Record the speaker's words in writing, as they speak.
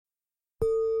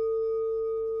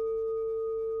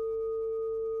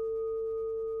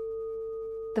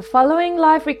The following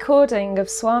live recording of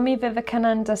Swami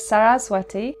Vivekananda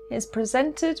Saraswati is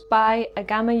presented by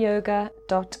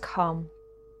agamayoga.com.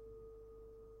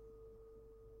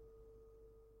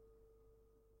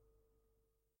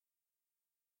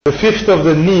 The fifth of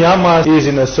the Niyama is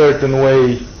in a certain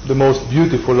way the most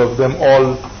beautiful of them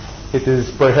all. It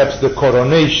is perhaps the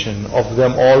coronation of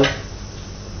them all.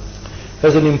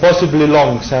 Has an impossibly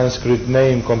long Sanskrit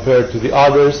name compared to the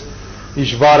others.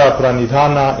 Ishwara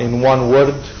Pranidhana in one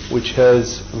word, which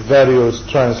has various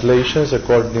translations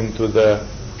according to the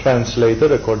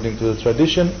translator, according to the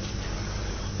tradition.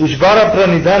 Ishwara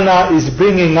Pranidhana is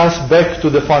bringing us back to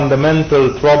the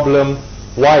fundamental problem,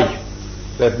 why?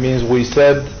 That means we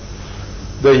said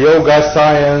the yoga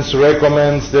science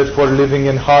recommends that for living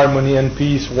in harmony and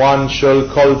peace one shall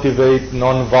cultivate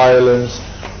non-violence,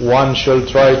 one shall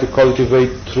try to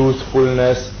cultivate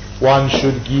truthfulness, one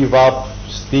should give up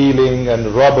stealing and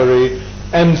robbery,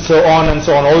 and so on and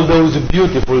so on. All those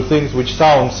beautiful things which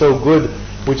sound so good,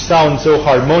 which sound so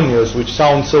harmonious, which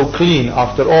sound so clean.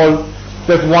 After all,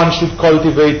 that one should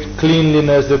cultivate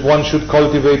cleanliness, that one should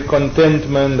cultivate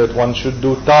contentment, that one should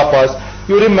do tapas.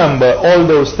 You remember all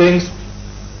those things.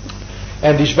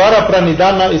 And Ishwara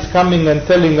Pranidhana is coming and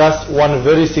telling us one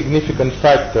very significant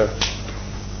factor.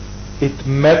 It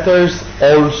matters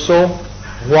also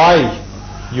why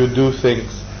you do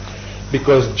things.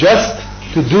 Because just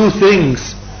to do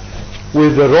things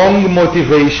with the wrong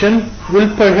motivation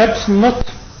will perhaps not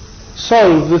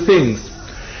solve the things.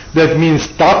 That means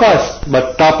tapas,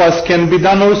 but tapas can be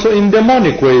done also in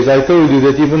demonic ways. I told you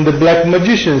that even the black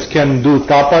magicians can do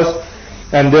tapas,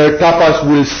 and their tapas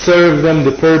will serve them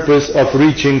the purpose of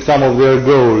reaching some of their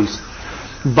goals.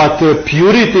 But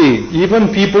purity,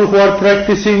 even people who are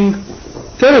practicing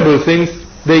terrible things,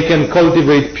 they can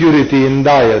cultivate purity in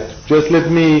diet. Just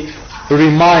let me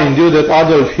remind you that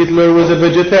Adolf Hitler was a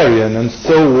vegetarian, and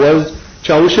so was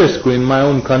Ceausescu in my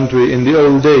own country in the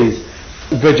old days.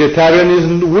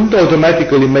 Vegetarianism wouldn't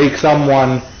automatically make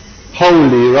someone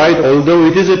holy, right? Although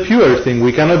it is a pure thing.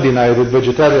 We cannot deny that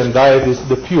vegetarian diet is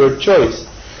the pure choice.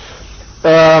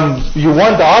 You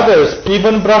want others,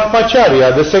 even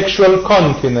brahmacharya, the sexual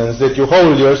continence, that you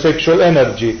hold your sexual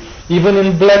energy. Even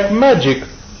in black magic,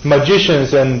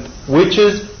 magicians and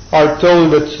witches are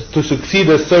told that to succeed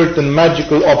a certain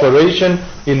magical operation,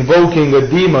 invoking a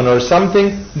demon or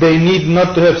something, they need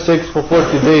not to have sex for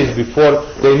 40 days before.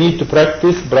 They need to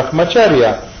practice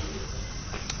brahmacharya.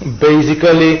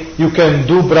 Basically, you can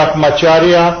do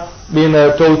brahmacharya in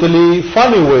a totally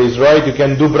funny ways, right? You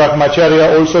can do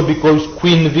brahmacharya also because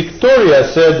Queen Victoria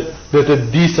said that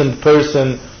a decent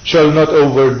person shall not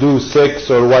overdo sex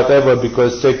or whatever,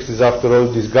 because sex is after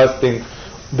all disgusting.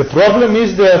 The problem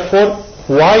is therefore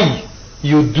why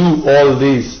you do all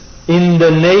this. In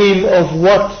the name of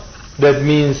what? That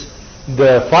means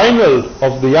the final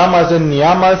of the yamas and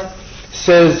niyamas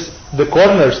says the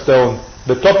cornerstone,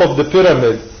 the top of the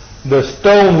pyramid, the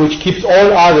stone which keeps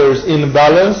all others in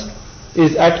balance,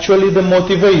 is actually the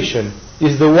motivation,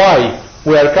 is the why.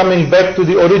 We are coming back to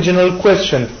the original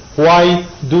question. Why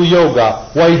do yoga?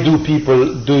 Why do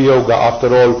people do yoga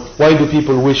after all? Why do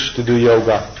people wish to do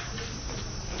yoga?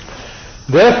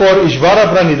 Therefore, Ishwara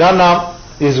Pranidhana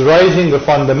is raising a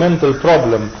fundamental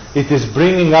problem. It is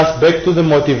bringing us back to the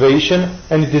motivation,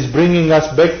 and it is bringing us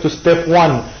back to step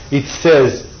one. It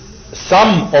says,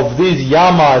 some of these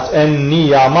yamas and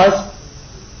niyamas,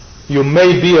 you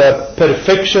may be a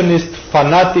perfectionist,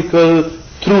 fanatical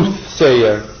truth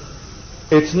sayer.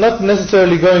 It's not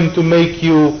necessarily going to make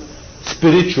you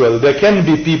spiritual. There can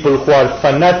be people who are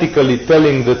fanatically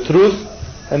telling the truth,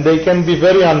 and they can be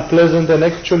very unpleasant and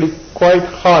actually quite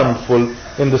harmful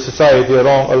in the society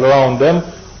around them,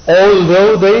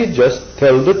 although they just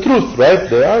tell the truth, right?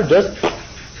 They are just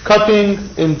cutting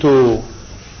into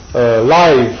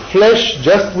live flesh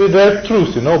just with their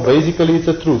truth, basically it's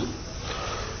a truth.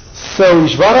 So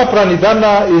Ishwara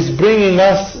Pranidhana is bringing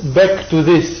us back to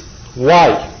this.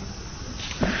 Why?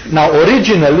 Now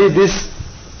originally this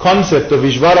concept of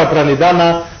Ishwara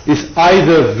Pranidhana is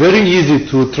either very easy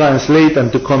to translate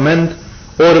and to comment,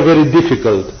 or very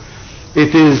difficult.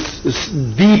 It is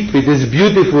deep, it is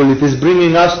beautiful, it is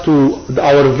bringing us to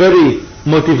our very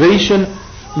motivation,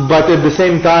 but at the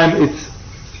same time it's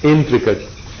intricate.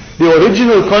 The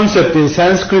original concept in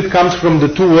Sanskrit comes from the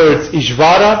two words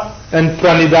Ishvara and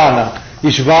Pranidhana.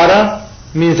 Ishvara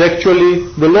means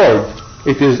actually the Lord.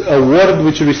 It is a word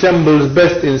which resembles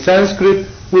best in Sanskrit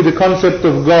with the concept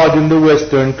of God in the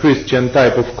Western Christian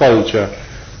type of culture.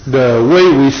 The way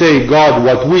we say God,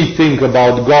 what we think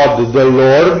about God, the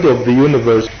Lord of the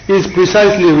universe, is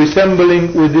precisely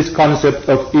resembling with this concept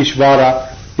of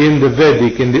Ishvara in the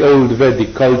Vedic, in the old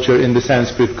Vedic culture, in the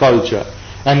Sanskrit culture.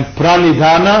 And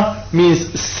Pranidhana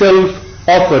means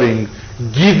self-offering,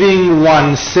 giving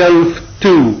oneself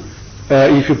to,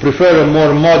 if you prefer a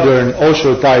more modern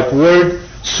Osho type word,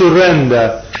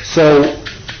 surrender. So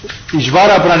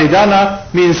Ishwara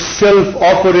Pranidhana means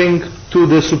self-offering to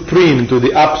the Supreme, to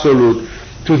the Absolute,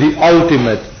 to the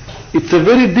Ultimate. It's a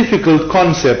very difficult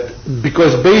concept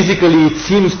because basically it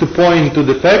seems to point to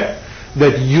the fact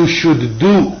that you should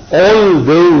do all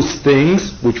those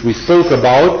things which we spoke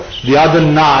about, the other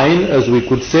 9 as we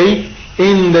could say,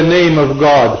 in the name of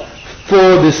God,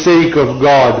 for the sake of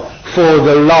God, for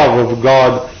the love of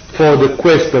God, for the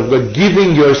quest of God,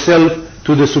 giving yourself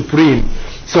to the Supreme.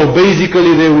 So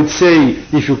basically they would say,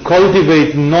 if you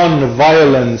cultivate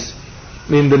non-violence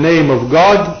in the name of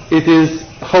God, it is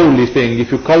a holy thing.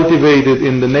 If you cultivate it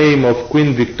in the name of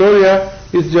Queen Victoria,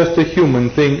 it's just a human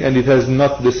thing and it has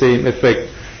not the same effect.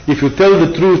 If you tell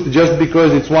the truth just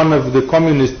because it's one of the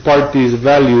Communist Party's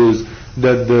values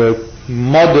that the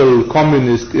model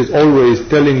communist is always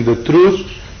telling the truth,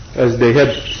 as they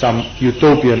had some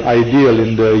utopian ideal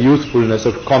in the youthfulness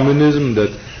of communism,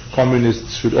 that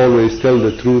communists should always tell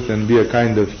the truth and be a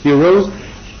kind of heroes,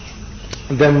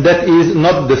 then that is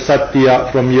not the satya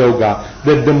from yoga,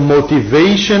 that the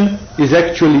motivation is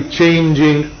actually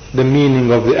changing the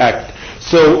meaning of the act.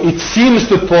 So it seems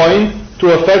to point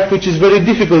to a fact which is very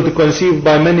difficult to conceive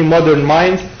by many modern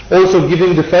minds, also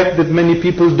giving the fact that many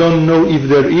people don't know if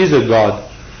there is a God.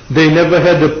 They never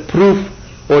had a proof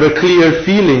or a clear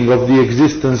feeling of the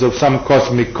existence of some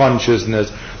cosmic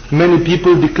consciousness. Many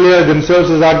people declare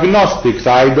themselves as agnostics,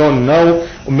 I don't know.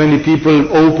 Many people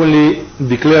openly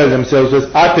declare themselves as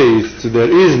atheists,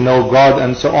 there is no God,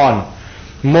 and so on.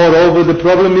 Moreover, the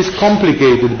problem is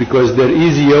complicated because there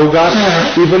is yoga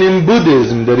even in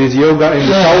Buddhism. There is yoga in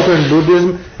the Southern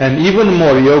Buddhism, and even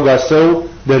more yoga so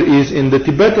there is in the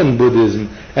Tibetan Buddhism.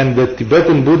 And the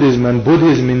Tibetan Buddhism and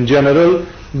Buddhism in general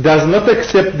does not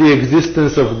accept the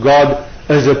existence of God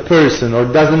as a person, or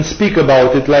doesn't speak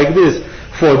about it like this.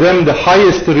 For them the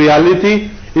highest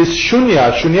reality is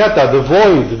shunya, shunyata, the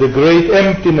void, the great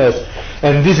emptiness.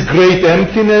 And this great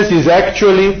emptiness is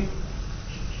actually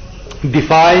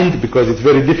defined, because it's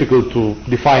very difficult to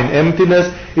define emptiness,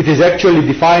 it is actually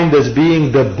defined as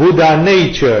being the Buddha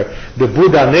nature. The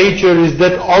Buddha nature is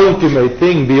that ultimate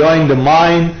thing beyond the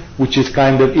mind which is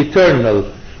kind of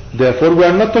eternal. Therefore we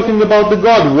are not talking about the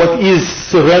God. What is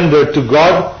surrender to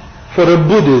God for a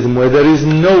Buddhism where there is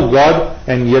no God,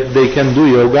 and yet they can do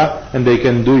yoga, and they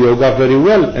can do yoga very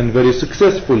well and very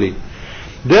successfully.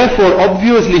 Therefore,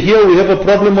 obviously here we have a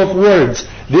problem of words.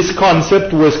 This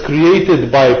concept was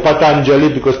created by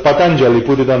Patanjali, because Patanjali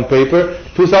put it on paper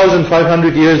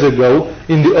 2,500 years ago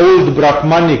in the old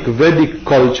Brahmanic Vedic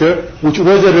culture, which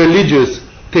was a religious,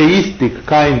 theistic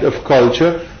kind of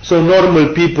culture. So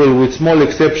normal people, with small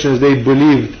exceptions, they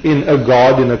believed in a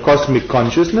God, in a cosmic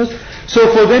consciousness.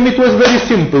 So for them it was very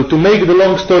simple. To make the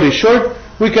long story short,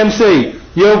 we can say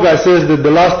yoga says that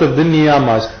the last of the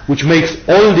niyamas, which makes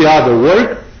all the other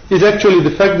work, is actually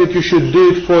the fact that you should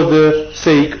do it for the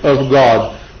sake of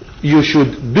God. You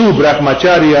should do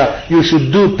brahmacharya, you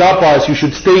should do tapas, you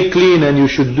should stay clean, and you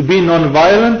should be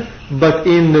non-violent, but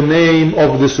in the name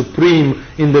of the Supreme,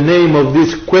 in the name of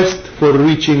this quest for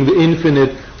reaching the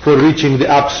infinite, for reaching the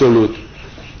absolute.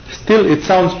 Still it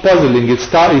sounds puzzling. It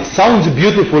sounds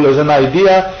beautiful as an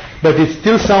idea, but it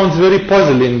still sounds very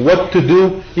puzzling what to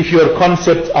do if your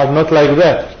concepts are not like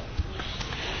that.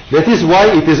 That is why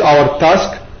it is our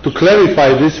task to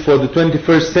clarify this for the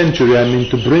 21st century,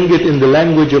 to bring it in the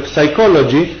language of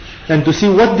psychology and to see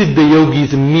what did the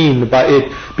yogis mean by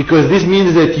it, because this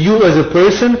means that you as a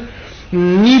person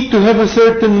need to have a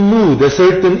certain mood, a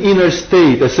certain inner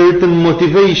state, a certain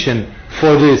motivation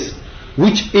for this.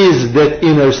 Which is that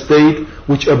inner state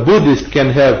which a Buddhist can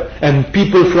have, and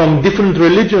people from different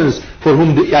religions for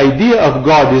whom the idea of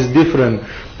God is different.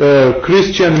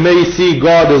 Christian may see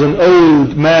God as an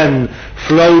old man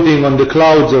floating on the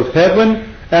clouds of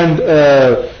heaven, and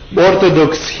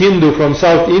Orthodox Hindu from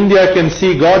South India can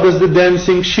see God as the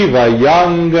dancing Shiva,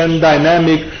 young and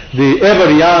dynamic, the ever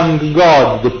young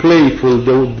God, the playful,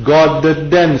 the God that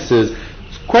dances.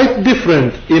 Quite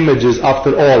different images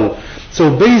after all.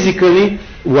 So basically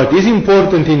what is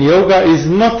important in yoga is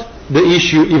not the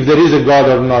issue if there is a God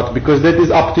or not, because that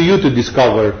is up to you to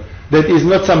discover. That is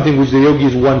not something which the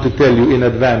yogis want to tell you in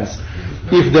advance.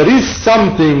 If there is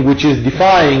something which is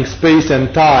defying space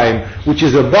and time, which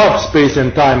is above space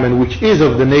and time, and which is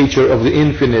of the nature of the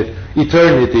infinite,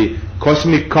 eternity,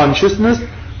 cosmic consciousness,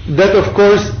 that of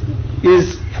course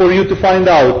is for you to find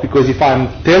out, because if I'm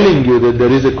telling you that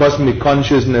there is a cosmic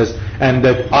consciousness and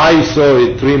that I saw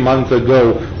it 3 months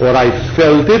ago or I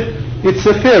felt it, it's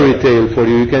a fairy tale for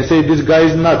you. You can say this guy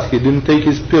is nuts, he didn't take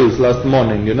his pills last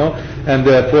morning, and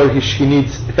therefore he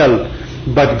needs help.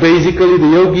 But basically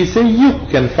the yogis say you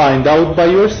can find out by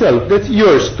yourself. That's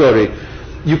your story.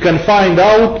 You can find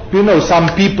out,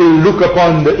 some people look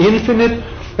upon the infinite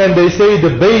and they say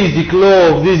the basic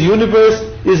law of this universe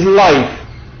is life.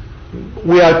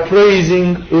 We are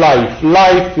praising life.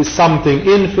 Life is something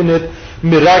infinite,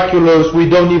 miraculous. We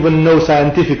don't even know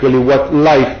scientifically what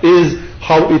life is,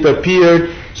 how it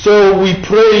appeared. So we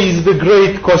praise the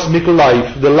great cosmic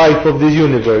life, the life of this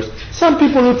universe. Some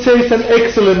people would say it's an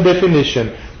excellent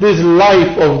definition. This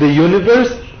life of the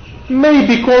universe may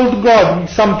be called God.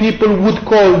 Some people would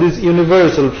call this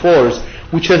universal force,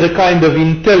 which has a kind of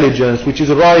intelligence, which is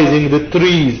rising the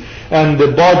trees and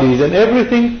the bodies and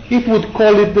everything, it would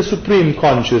call it the supreme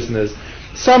consciousness.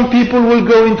 Some people will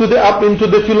go into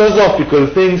the philosophical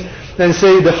things and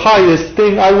say the highest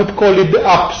thing, I would call it the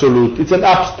absolute. It's an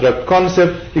abstract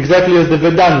concept, exactly as the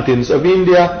Vedantins of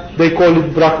India, they call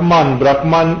it Brahman.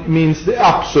 Brahman means the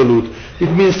absolute.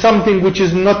 It means something which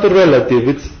is not relative.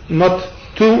 It's not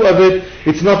two of it.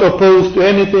 It's not opposed to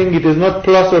anything. It is not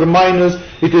plus or minus.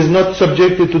 It is not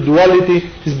subjected to duality.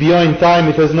 It is beyond time.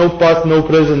 It has no past, no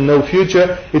present, no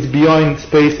future. It's beyond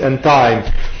space and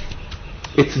time.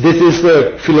 This is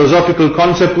a philosophical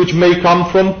concept which may come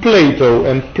from Plato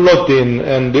and Plotin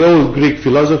and the old Greek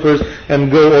philosophers and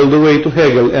go all the way to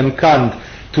Hegel and Kant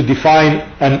to define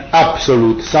an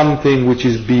absolute, something which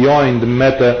is beyond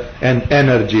matter and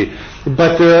energy.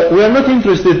 But we are not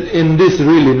interested in this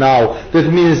really now.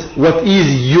 That means what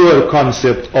is your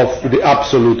concept of the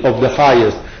absolute, of the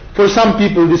highest? For some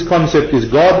people this concept is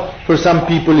God, for some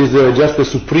people is just a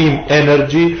supreme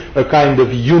energy, a kind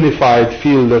of unified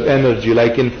field of energy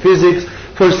like in physics.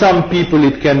 For some people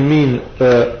it can mean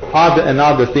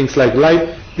other things like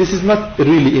light. This is not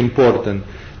really important.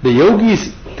 The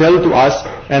yogis tell to us,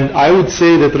 and I would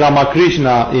say that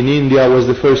Ramakrishna in India was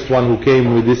the first one who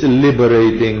came with this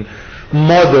liberating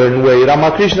modern way.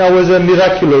 Ramakrishna was a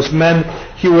miraculous man.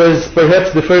 He was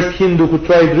perhaps the first Hindu who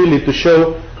tried really to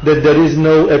show that there is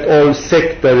no at all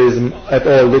sectarism at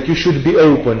all, that you should be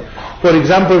open. For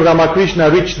example, Ramakrishna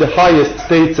reached the highest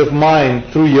states of mind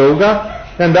through yoga,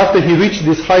 and after he reached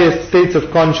these highest states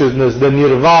of consciousness, the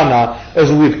nirvana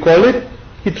as we'd call it,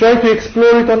 he tried to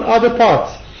explore it on other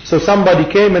paths. So somebody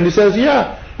came and he says,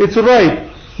 yeah, it's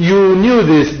right, you knew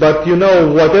this, but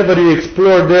whatever you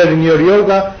explored there in your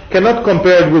yoga cannot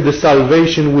compare with the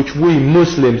salvation which we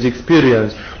Muslims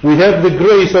experience. We have the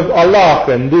grace of Allah,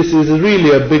 and this is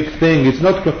really a big thing. It's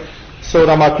not. So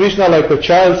Ramakrishna, like a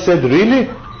child, said, really?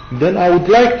 Then I would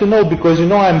like to know, because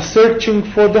I'm searching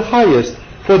for the highest,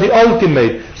 for the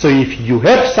ultimate. So if you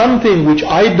have something which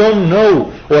I don't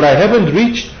know or I haven't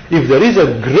reached, if there is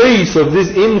a grace of this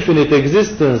infinite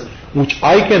existence which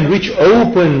I can reach,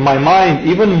 open my mind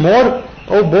even more,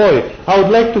 oh boy, I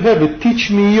would like to have it.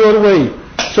 Teach me your way.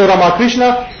 So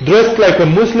Ramakrishna, dressed like a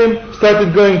Muslim,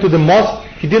 started going to the mosque.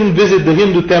 He didn't visit the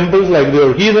Hindu temples like they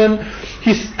were heathen.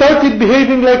 He started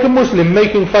behaving like a Muslim,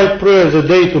 making 5 prayers a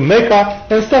day to Mecca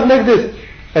and stuff like this.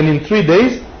 And in 3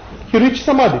 days, he reached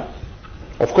Samadhi.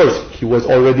 Of course, he was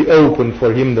already open.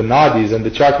 For him, the nadis and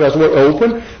the chakras were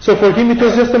open. So for him, it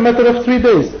was just a matter of 3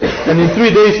 days. And in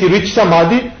 3 days, he reached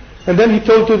Samadhi. And then he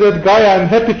told to that guy, I'm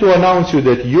happy to announce you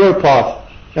that your path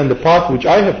and the path which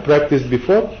I have practiced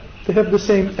before, they have the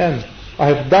same end. I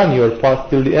have done your path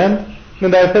till the end,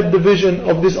 and I have had the vision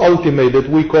of this ultimate that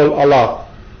we call Allah.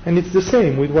 And it's the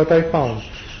same with what I found.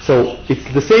 So it's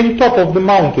the same top of the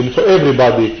mountain for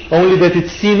everybody, only that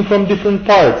it's seen from different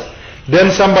parts. Then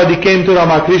somebody came to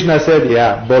Ramakrishna and said,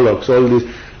 yeah, bollocks, all this,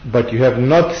 but you have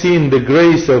not seen the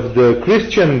grace of the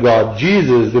Christian God,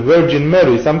 Jesus, the Virgin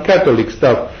Mary, some Catholic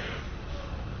stuff.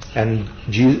 And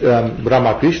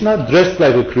Ramakrishna, dressed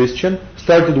like a Christian,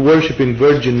 started worshipping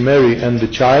Virgin Mary and the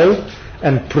child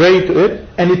and prayed to it,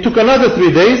 and it took another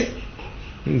 3 days.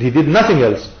 He did nothing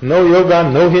else. No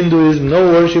yoga, no Hinduism,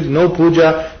 no worship, no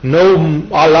puja, no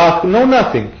Allah, no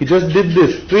nothing. He just did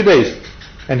this 3 days.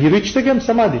 And he reached again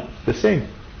Samadhi, the same.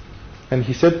 And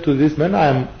he said to this man, I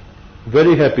am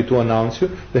very happy to announce you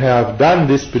that I have done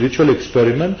this spiritual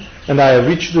experiment, and I have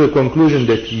reached to the conclusion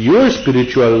that your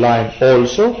spiritual line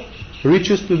also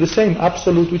reaches to the same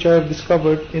absolute which I have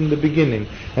discovered in the beginning.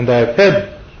 And I have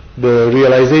had the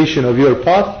realization of your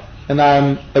path, and I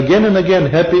am again and again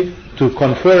happy to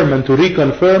confirm and to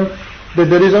reconfirm that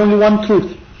there is only one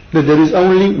truth, that there is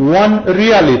only one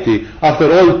reality.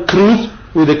 After all, truth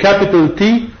with a capital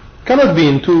T cannot be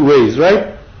in 2 ways,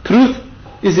 right? Truth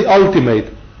is the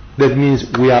ultimate. That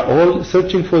means we are all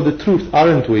searching for the truth,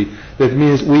 aren't we? That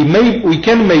means we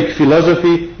can make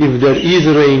philosophy if there is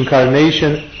a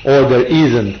reincarnation or there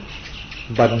isn't.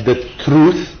 But the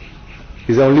truth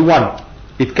is only one.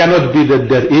 It cannot be that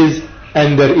there is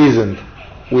and there isn't.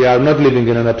 We are not living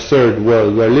in an absurd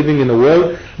world. We are living in a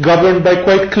world governed by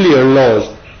quite clear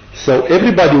laws. So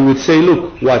everybody would say,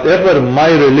 look, whatever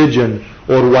my religion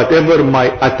or whatever my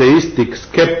atheistic,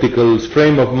 skeptical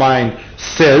frame of mind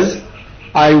says,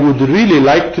 I would really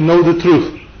like to know the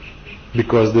truth.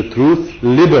 Because the truth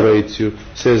liberates you,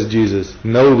 says Jesus.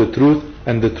 Know the truth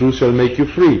and the truth shall make you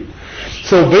free.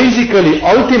 So basically,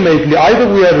 ultimately,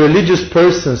 either we are religious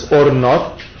persons or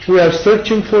not, we are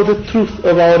searching for the truth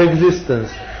of our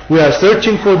existence. We are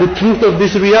searching for the truth of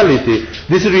this reality.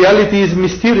 This reality is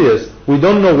mysterious. We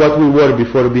don't know what we were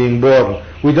before being born.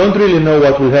 We don't really know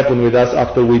what will happen with us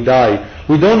after we die.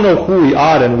 We don't know who we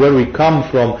are and where we come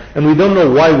from, and we don't know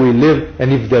why we live,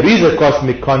 and if there is a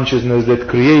cosmic consciousness that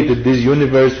created this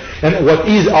universe, and what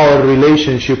is our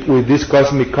relationship with this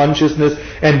cosmic consciousness,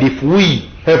 and if we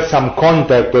have some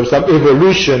contact or some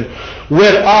evolution,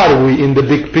 where are we in the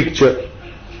big picture?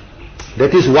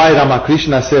 That is why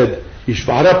Ramakrishna said,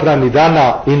 Ishwara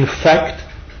Pranidhana, in fact,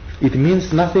 it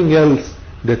means nothing else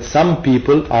that some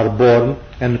people are born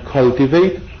and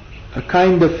cultivate a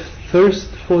kind of thirst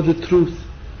for the truth,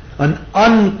 an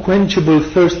unquenchable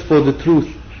thirst for the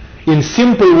truth. In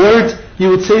simple words, you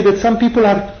would say that some people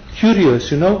are curious,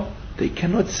 they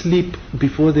cannot sleep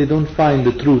before they don't find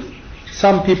the truth.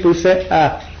 Some people say,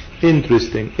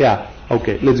 interesting,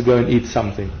 okay, let's go and eat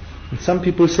something. And some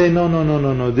people say,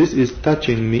 no, this is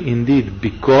touching me indeed,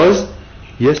 because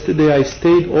yesterday I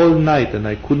stayed all night and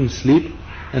I couldn't sleep,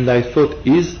 and I thought,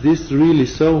 is this really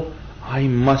so? I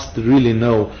must really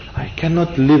know. I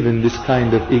cannot live in this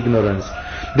kind of ignorance.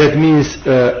 That means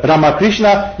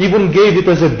Ramakrishna even gave it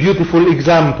as a beautiful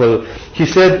example. He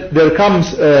said, there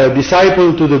comes a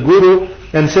disciple to the Guru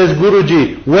and says,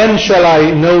 Guruji, when shall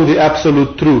I know the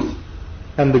absolute truth?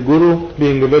 And the Guru,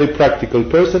 being a very practical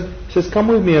person, says, come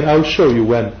with me and I'll show you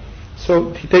when.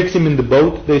 So he takes him in the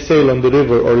boat, they sail on the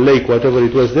river or lake, whatever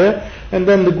it was there, and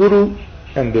then the Guru,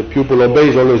 and the pupil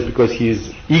obeys always because he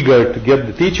is eager to get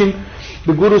the teaching,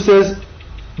 the Guru says,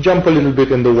 jump a little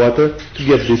bit in the water to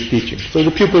get this teaching. So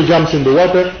the pupil jumps in the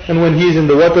water, and when he is in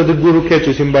the water, the Guru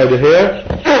catches him by the hair,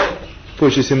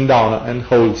 pushes him down and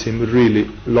holds him really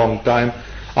long time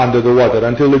under the water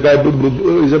until the guy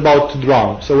is about to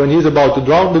drown. So when he is about to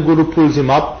drown, the Guru pulls him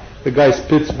up, the guy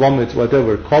spits, vomits,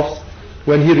 whatever, coughs.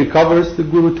 When he recovers, the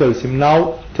Guru tells him,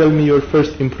 now tell me your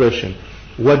first impression.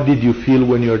 What did you feel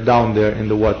when you're down there in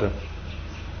the water?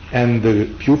 And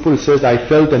the pupil says, I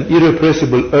felt an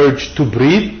irrepressible urge to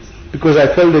breathe, because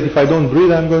I felt that if I don't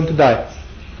breathe, I'm going to die.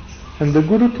 And the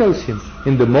Guru tells him,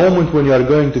 in the moment when you are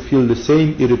going to feel the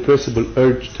same irrepressible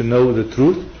urge to know the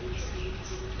truth,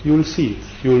 you will see it.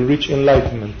 You will reach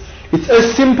enlightenment. It's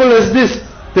as simple as this.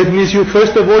 That means you,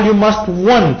 first of all, you must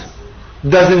want.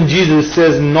 Doesn't Jesus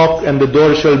says, knock and the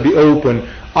door shall be open,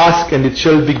 ask and it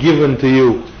shall be given to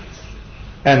you?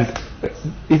 And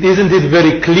isn't it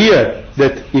very clear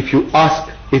that if you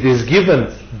ask, it is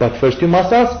given, but first you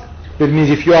must ask? That means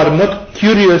if you are not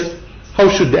curious, how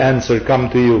should the answer come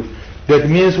to you? That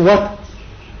means what?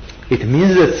 It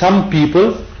means that some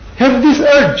people have this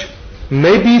urge.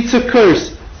 Maybe it's a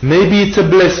curse, maybe it's a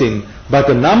blessing, but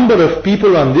a number of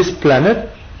people on this planet,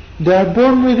 they are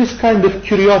born with this kind of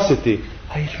curiosity.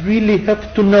 I really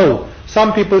have to know.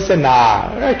 Some people say,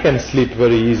 I can sleep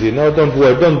very easy. No, don't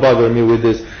worry, don't bother me with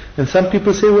this. And some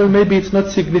people say, well, maybe it's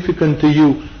not significant to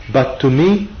you, but to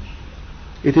me,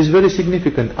 it is very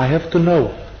significant. I have to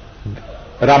know.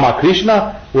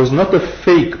 Ramakrishna was not a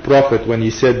fake prophet when he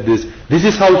said this. This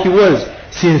is how he was.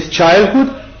 Since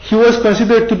childhood, he was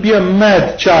considered to be a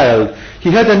mad child.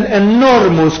 He had an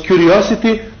enormous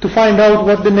curiosity to find out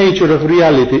what the nature of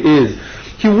reality is.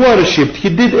 He worshipped, he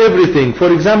did everything.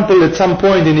 For example, at some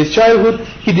point in his childhood,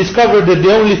 he discovered that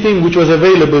the only thing which was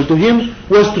available to him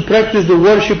was to practice the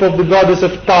worship of the goddess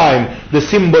of time, the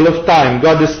symbol of time,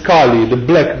 goddess Kali, the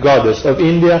black goddess of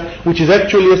India, which is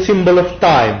actually a symbol of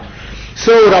time.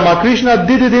 So Ramakrishna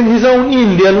did it in his own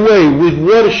Indian way, with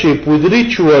worship, with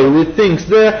ritual, with things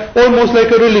there, almost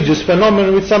like a religious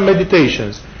phenomenon with some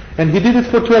meditations. And he did it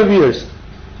for 12 years.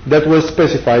 That was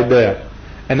specified there.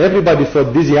 And everybody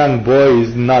thought, this young boy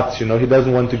is nuts, he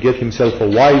doesn't want to get himself a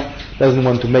wife, doesn't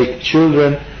want to make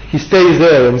children. He stays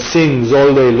there and sings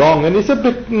all day long, and it's a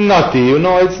bit nutty,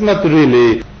 it's not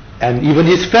really And even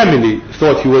his family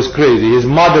thought he was crazy. His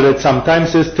mother at some time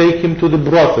says, take him to the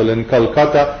brothel in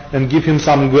Calcutta and give him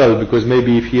some girl, because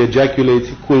maybe if he ejaculates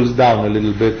he cools down a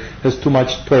little bit, has too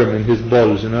much sperm in his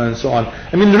balls, and so on.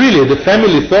 I mean, really, the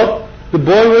family thought the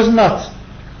boy was nuts.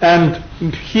 And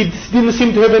he didn't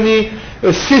seem to have any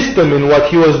system in what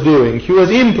he was doing. He was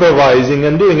improvising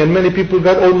and doing, and many people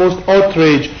got almost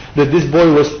outraged that this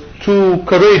boy was too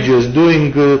courageous,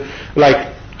 doing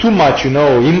too much,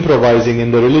 improvising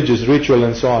in the religious ritual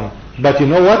and so on. But you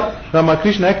know what?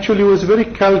 Ramakrishna actually was very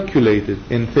calculated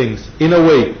in things, in a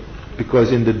way,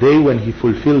 because in the day when he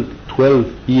fulfilled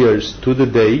 12 years to the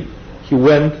day, he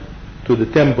went to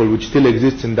the temple which still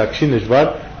exists in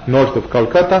Dakshineshwar, north of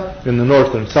Calcutta, in the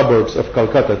northern suburbs of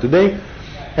Calcutta today,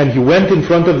 and he went in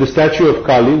front of the statue of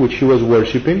Kali, which he was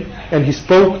worshipping, and he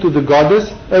spoke to the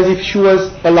goddess as if she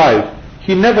was alive.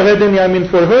 He never had any,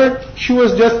 for her, she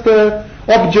was just an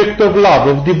object of love,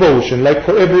 of devotion, like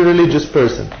for every religious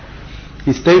person.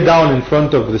 He stayed down in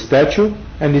front of the statue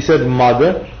and he said,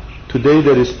 Mother, today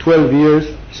there is 12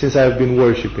 years since I have been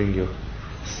worshipping you.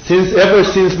 Ever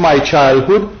since my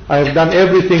childhood, I have done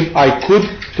everything I could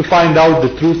to find out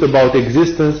the truth about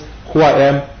existence, who I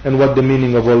am, and what the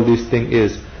meaning of all this thing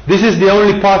is. This is the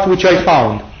only path which I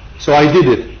found, so I did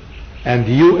it. And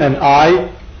you and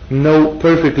I know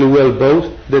perfectly well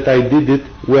both that I did it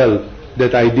well,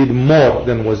 that I did more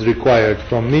than was required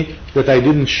from me, that I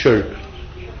didn't shirk.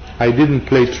 I didn't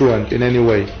play truant in any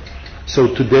way.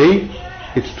 So today,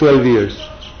 it's 12 years,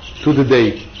 to the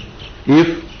day.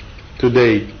 If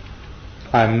today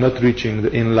I'm not reaching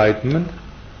the enlightenment,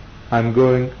 I'm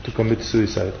going to commit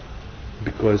suicide,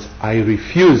 because I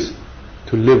refuse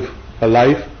to live a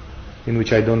life in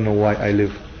which I don't know why I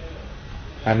live.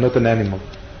 I'm not an animal.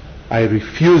 I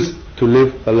refuse to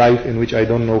live a life in which I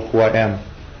don't know who I am.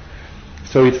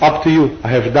 So it's up to you. I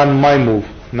have done my move.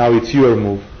 Now it's your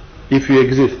move. If you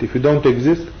exist. If you don't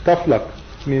exist, tough luck.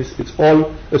 It means it's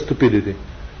all a stupidity.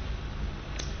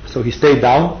 So he stayed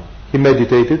down. He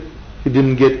meditated. He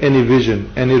didn't get any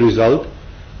vision, any result.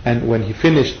 And when he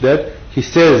finished that, he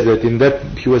says that in that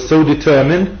he was so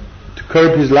determined to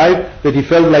curb his life that he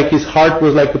felt like his heart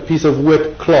was like a piece of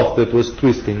wet cloth that was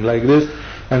twisting like this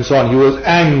and so on. He was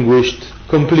anguished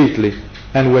completely.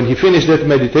 And when he finished that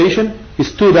meditation, he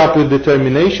stood up with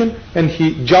determination and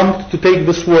he jumped to take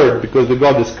the sword, because the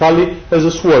goddess Kali has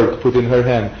a sword put in her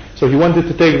hand. So he wanted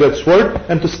to take that sword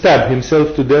and to stab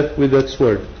himself to death with that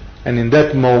sword. And in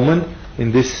that moment,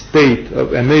 in this state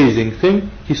of amazing thing,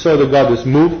 he saw the goddess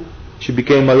move. She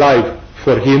became alive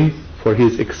for him, for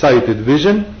his excited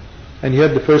vision, and he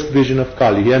had the first vision of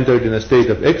Kali. He entered in a state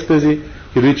of ecstasy.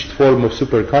 He reached form of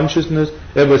super consciousness.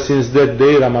 Ever since that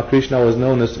day, Ramakrishna was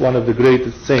known as one of the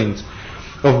greatest saints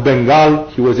of Bengal.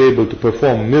 He was able to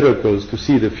perform miracles, to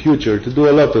see the future, to do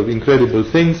a lot of incredible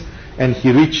things, and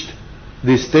he reached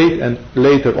this state, and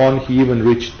later on he even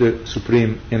reached the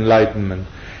supreme enlightenment.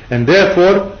 And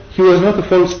therefore, he was not a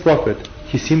false prophet.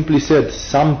 He simply said,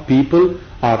 some people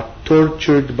are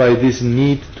tortured by this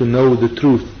need to know the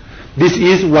truth. This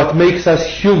is what makes us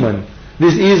human.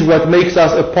 This is what makes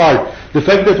us apart. The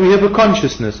fact that we have a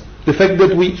consciousness, the fact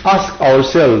that we ask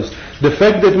ourselves, the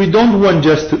fact that we don't want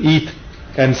just to eat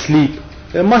and sleep.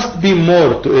 There must be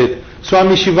more to it.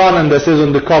 Swami Shivananda says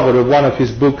on the cover of one of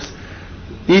his books,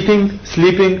 eating,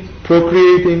 sleeping,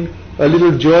 procreating, a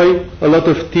little joy, a lot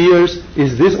of tears,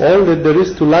 is this all that there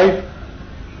is to life?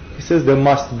 He says there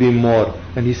must be more.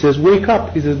 And he says, wake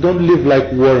up. He says, don't live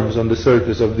like worms on the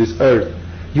surface of this earth.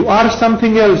 You are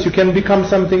something else. You can become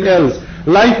something else.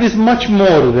 Life is much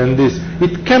more than this.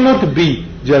 It cannot be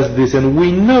just this, and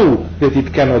we know that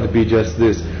it cannot be just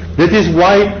this. That is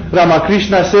why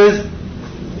Ramakrishna says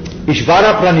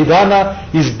Ishwara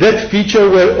Pranidhana is that feature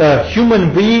where a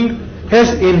human being has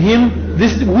in him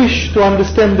this wish to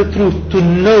understand the truth, to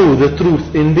know the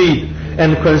truth indeed,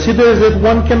 and considers that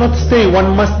one cannot stay,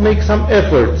 one must make some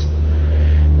efforts.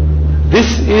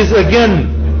 This is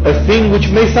again a thing which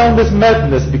may sound as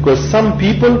madness, because some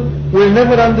people will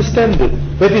never understand it.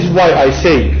 That is why I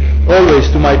say always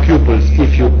to my pupils,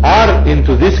 if you are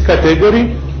into this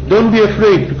category, don't be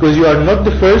afraid, because you are not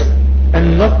the first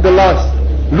and not the last.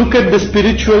 Look at the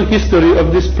spiritual history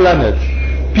of this planet.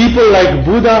 People like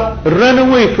Buddha ran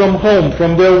away from home,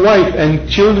 from their wife and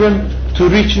children, to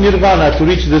reach nirvana, to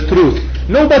reach the truth.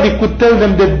 Nobody could tell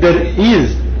them that there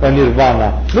is a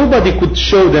nirvana. Nobody could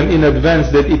show them in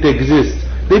advance that it exists.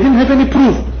 They didn't have any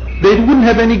proof. They wouldn't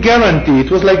have any guarantee.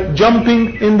 It was like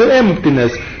jumping in the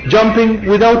emptiness, jumping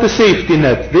without a safety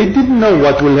net. They didn't know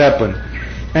what will happen.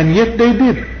 And yet they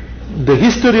did. The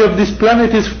history of this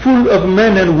planet is full of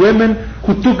men and women who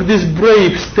who took this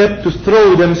brave step to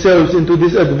throw themselves into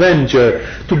this adventure,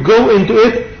 to go into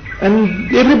it,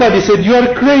 and everybody said, you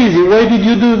are crazy, why did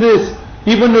you do this?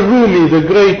 Even Rumi, the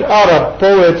great Arab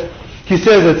poet, he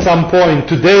says at some point,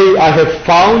 today I have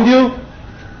found you,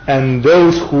 and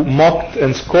those who mocked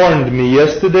and scorned me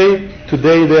yesterday,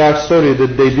 today they are sorry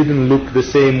that they didn't look the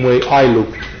same way I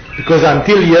looked. Because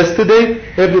until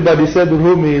yesterday, everybody said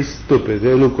Rumi is stupid.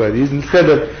 They look at it. Instead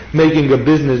of making a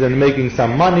business and making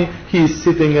some money, he is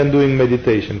sitting and doing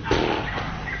meditation.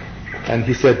 And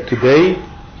he said, today,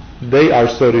 they are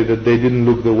sorry that they didn't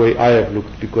look the way I have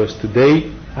looked, because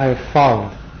today I have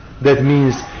found. That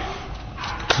means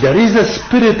there is a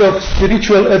spirit of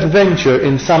spiritual adventure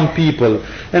in some people.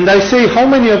 And I say how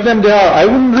many of them there are. I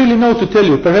wouldn't really know to tell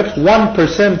you. Perhaps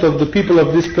 1% of the people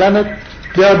of this planet,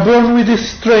 they are born with this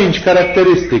strange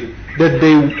characteristic, that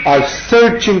they are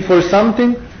searching for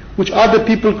something which other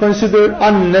people consider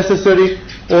unnecessary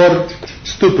or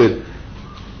stupid.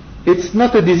 It's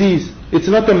not a disease. It's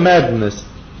not a madness.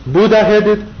 Buddha had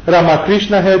it,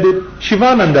 Ramakrishna had it,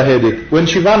 Shivananda had it. When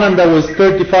Shivananda was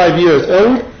 35 years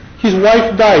old, his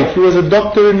wife died. He was a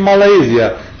doctor in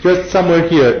Malaysia, just somewhere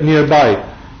here, nearby.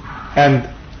 And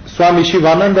Swami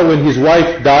Shivananda, when his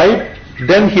wife died,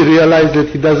 then he realized that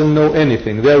he doesn't know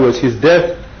anything. There was his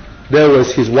death, there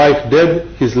was his wife dead,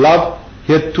 his love,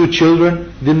 he had 2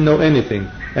 children, didn't know anything.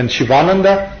 And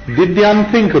Shivananda did the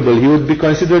unthinkable. He would be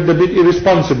considered a bit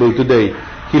irresponsible today.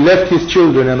 He left his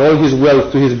children and all his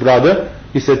wealth to his brother.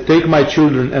 He said, take my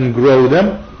children and grow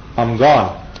them, I'm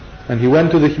gone. And he went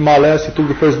to the Himalayas, he took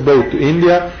the first boat to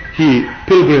India, he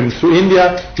pilgrimed through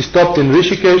India, he stopped in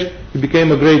Rishikesh, he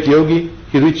became a great yogi,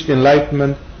 he reached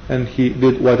enlightenment, and he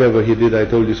did whatever he did. I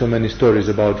told you so many stories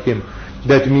about him.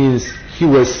 That means he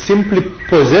was simply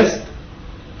possessed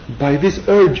by this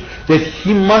urge that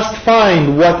he must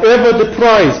find whatever the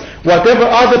price, whatever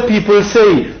other people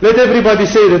say, let everybody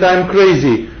say that I'm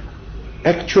crazy.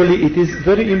 Actually, it is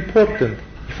very important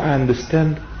if I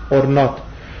understand or not.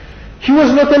 He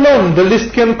was not alone. The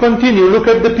list can continue. Look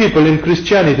at the people in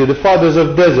Christianity, the fathers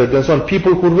of desert and so on,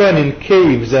 people who ran in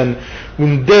caves and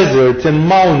in deserts and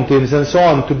mountains and so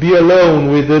on, to be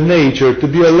alone with the nature, to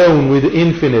be alone with the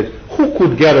infinite. Who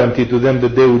could guarantee to them that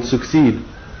they would succeed?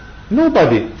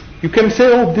 Nobody. You can say,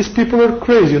 oh, these people are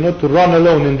crazy, to run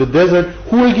alone in the desert.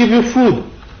 Who will give you food?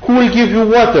 Who will give you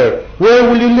water? Where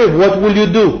will you live? What will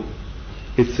you do?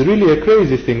 It's really a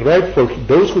crazy thing, right? For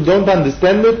those who don't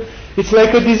understand it, it's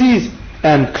like a disease.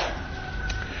 And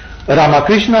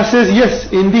Ramakrishna says,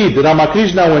 yes, indeed,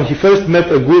 Ramakrishna, when he first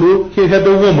met a guru, he had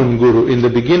a woman guru in the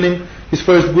beginning. His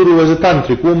first guru was a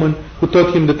tantric woman who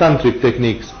taught him the tantric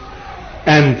techniques.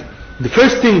 And the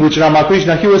first thing which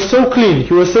Ramakrishna, he was so clean,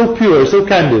 he was so pure, so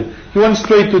candid. He went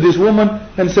straight to this woman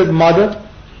and said, Mother.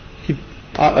 He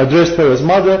addressed her as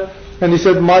Mother, and he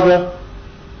said, Mother,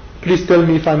 please tell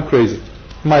me if I'm crazy.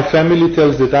 My family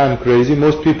tells that I'm crazy.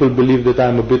 Most people believe that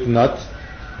I'm a bit nuts.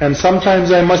 And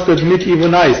sometimes I must admit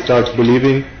even I start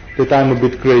believing that I'm a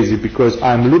bit crazy, because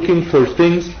I'm looking for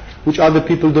things which other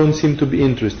people don't seem to be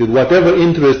interested. Whatever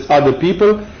interests other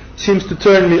people seems to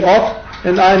turn me off,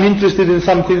 and I'm interested in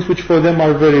some things which for them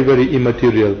are very, very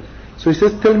immaterial. So he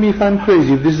says, tell me if I'm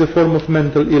crazy, if this is a form of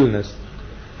mental illness.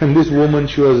 And this woman,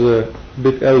 she was a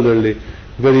bit elderly,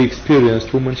 very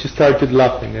experienced woman, she started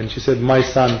laughing and she said, my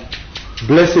son,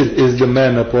 blessed is the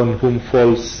man upon whom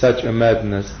falls such a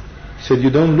madness. He said, you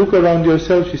don't look around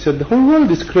yourself. She said, the whole world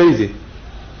is crazy.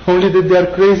 Only that they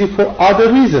are crazy for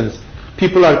other reasons.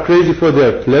 People are crazy for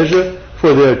their pleasure,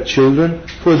 for their children,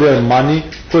 for their money,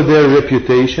 for their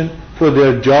reputation, for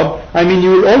their job. I mean, you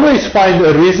will always find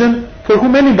a reason for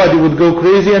whom anybody would go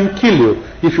crazy and kill you.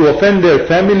 If you offend their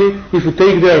family, if you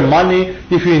take their money,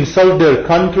 if you insult their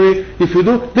country, if you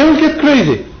do, they will get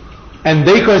crazy. And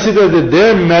they consider that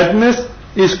their madness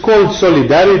is called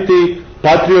solidarity,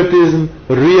 patriotism,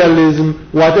 realism,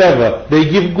 whatever. They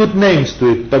give good names to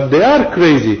it, but they are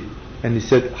crazy. And he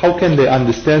said, how can they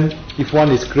understand if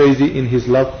one is crazy in his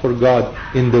love for God,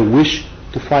 in the wish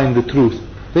to find the truth?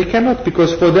 They cannot,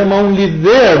 because for them only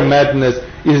their madness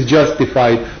is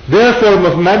justified. Their form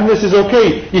of madness is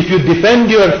okay. If you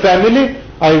defend your family,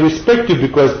 I respect you,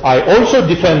 because I also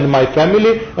defend my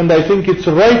family, and I think it's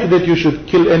right that you should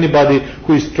kill anybody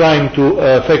who is trying to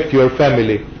affect your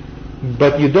family.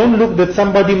 But you don't look that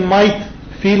somebody might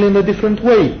feel in a different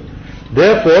way.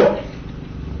 Therefore,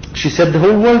 she said, the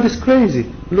whole world is crazy.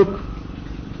 Look.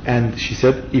 And she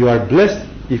said, you are blessed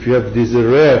if you have this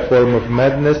rare form of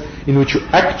madness in which you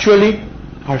actually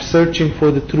are searching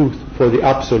for the truth, for the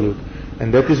absolute.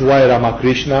 And that is why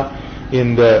Ramakrishna,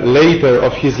 in the later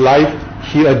of his life,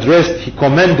 he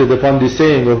commented upon the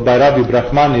saying of Bhairavi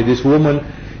Brahmani, this woman.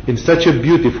 in such a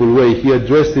beautiful way. He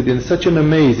addressed it in such an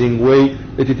amazing way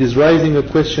that it is raising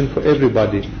a question for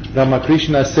everybody.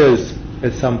 Ramakrishna says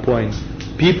at some point,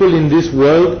 people in this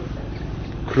world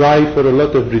cry for a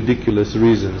lot of ridiculous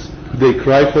reasons. They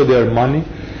cry for their money,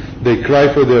 they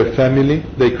cry for their family,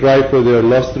 they cry for their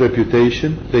lost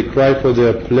reputation, they cry for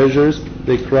their pleasures,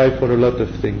 they cry for a lot of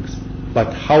things.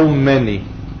 But how many,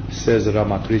 says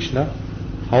Ramakrishna,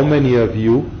 how many of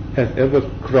you have ever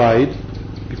cried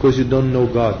because you don't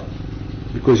know God,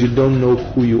 because you don't know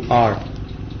who you are?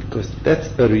 Because that's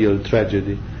a real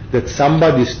tragedy. That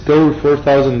somebody stole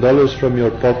 $4,000 from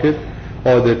your pocket,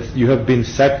 or that you have been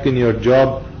sacked in your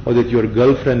job, or that your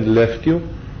girlfriend left you,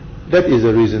 that is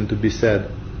a reason to be sad.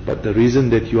 But the reason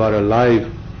that you are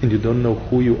alive and you don't know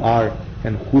who you are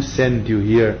and who sent you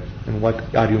here and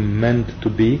what are you meant to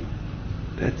be,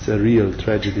 that's a real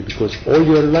tragedy, because all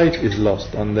your life is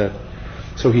lost on that.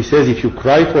 So he says, if you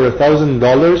cry for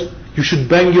 $1,000, you should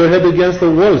bang your head against the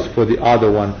walls for the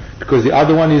other one, because the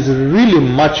other one is really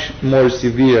much more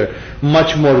severe,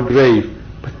 much more grave.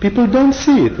 But people don't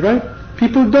see it, right?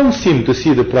 People don't seem to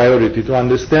see the priority, to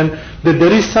understand that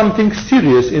there is something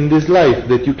serious in this life,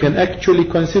 that you can actually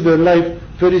consider life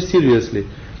very seriously.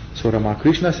 So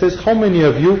Ramakrishna says, how many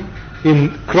of you,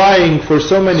 in crying for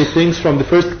so many things, from the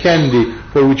first candy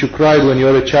for which you cried when you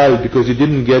were a child because you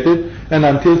didn't get it, and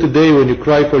until today when you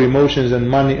cry for emotions and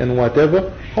money and whatever,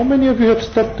 how many of you have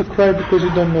stopped to cry because you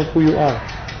don't know who you are?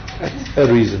 That's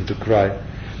a reason to cry.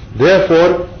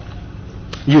 Therefore,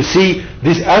 you see,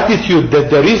 this attitude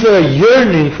that there is a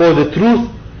yearning for the truth,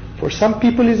 for some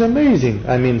people is amazing.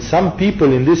 I mean, some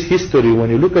people in this history,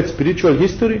 when you look at spiritual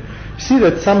history, see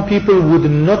that some people would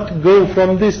not go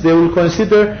from this. They will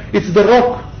consider it's the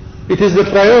rock, it is the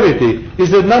priority,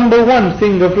 it's the number one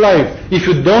thing of life. If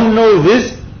you don't know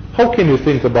this, how can you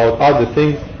think about other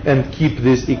things and keep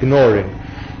this ignoring?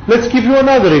 Let's give you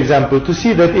another example to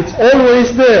see that it's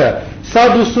always there.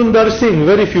 Sadhu Sundar Singh,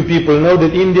 very few people know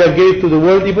that India gave to the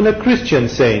world even a Christian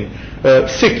saint.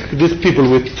 Sikh, these people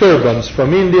with turbans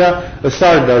from India, a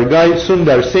Sardar guy,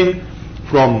 Sundar Singh,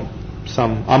 from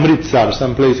some Amritsar,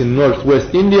 some place in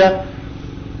northwest India.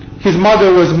 His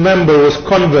mother was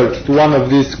convert to one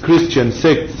of these Christian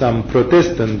sects, some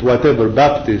Protestant, whatever,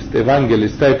 Baptist,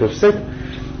 Evangelist type of sect.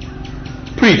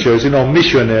 Preachers,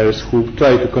 missionaries who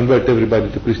try to convert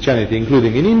everybody to Christianity,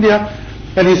 including in India.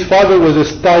 And his father was a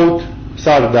stout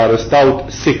Sardar, a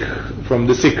stout Sikh from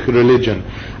the Sikh religion.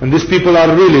 And these people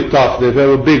are really tough. They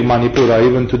have a big Manipura.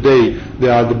 Even today, they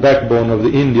are the backbone of the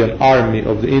Indian army,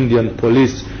 of the Indian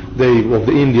police, of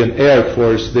the Indian Air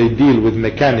Force. They deal with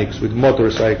mechanics, with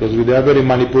motorcycles. They are very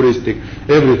Manipuristic.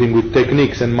 Everything with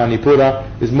techniques, and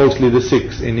Manipura is mostly the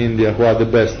Sikhs in India who are the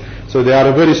best. So they are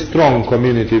a very strong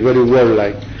community, very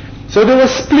warlike. So there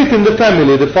was split in the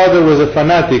family. The father was a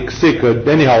fanatic Sikh, a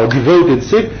devoted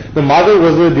Sikh. The mother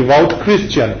was a devout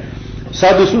Christian.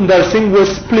 Sadhu Sundar Singh was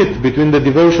split between the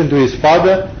devotion to his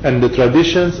father and the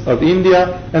traditions of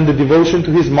India, and the devotion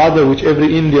to his mother, which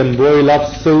every Indian boy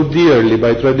loves so dearly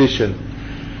by tradition.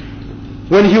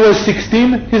 When he was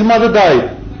 16, his mother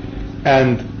died,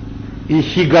 and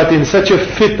he got in such a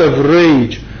fit of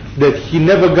rage that he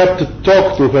never got to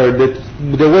talk to her, that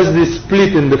there was this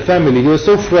split in the family. He was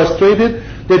so frustrated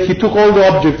that he took all the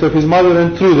objects of his mother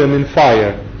and threw them in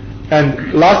fire.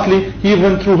 And lastly, he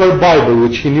even threw her Bible,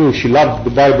 which he knew she loved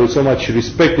the Bible so much, she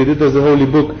respected it as a holy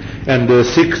book. And the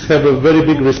Sikhs have a very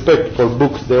big respect for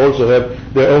books. They also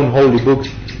have their own holy books,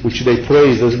 which they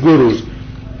praise as gurus.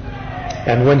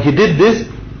 And when he did this,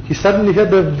 he suddenly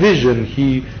had a vision.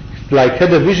 He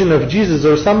had a vision of Jesus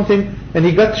or something, and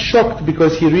he got shocked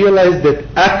because he realized that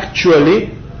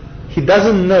actually he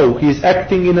doesn't know. He is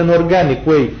acting in an organic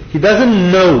way. He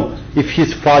doesn't know if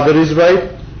his father is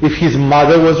right, if his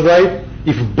mother was right,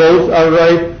 if both are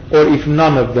right, or if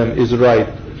none of them is right.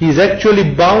 He is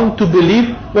actually bound to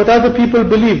believe what other people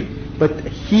believe, but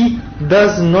he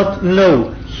does not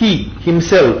know. He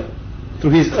himself,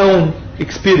 through his own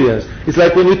experience. It's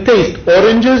like when you taste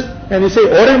oranges and you say,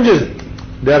 oranges,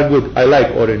 they are good, I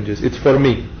like oranges, it's for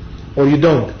me. Or you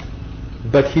don't.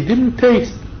 But he didn't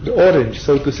taste the orange,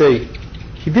 so to say.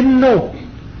 He didn't know.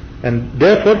 And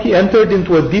therefore he entered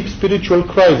into a deep spiritual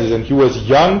crisis, and he was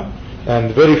young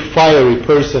and very fiery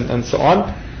person and so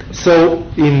on. So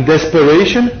in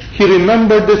desperation he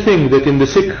remembered the thing that in the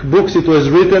Sikh books it was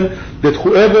written that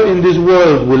whoever in this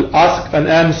world will ask an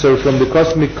answer from the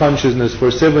cosmic consciousness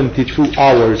for 72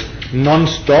 hours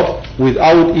non-stop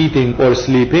without eating or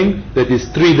sleeping, that is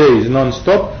 3 days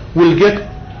non-stop, will get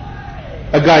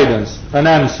a guidance, an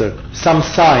answer, some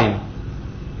sign.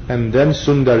 And then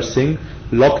Sundar Singh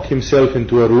locked himself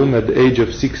into a room at the age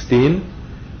of 16,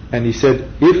 and he said,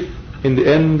 if in the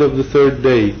end of the third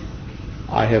day,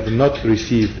 I have not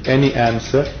received any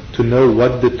answer to know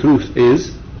what the truth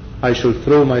is, I shall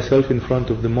throw myself in front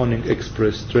of the morning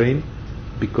express train,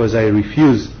 because I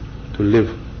refuse to live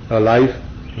a life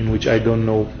in which I don't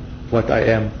know what I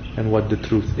am and what the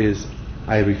truth is.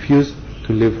 I refuse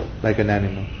to live like an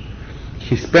animal.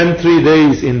 He spent 3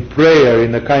 days in prayer,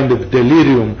 in a kind of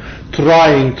delirium,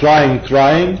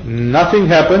 trying, nothing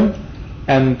happened,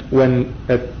 and when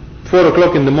at 4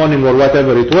 o'clock in the morning or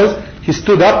whatever it was, he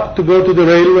stood up to go to the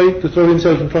railway to throw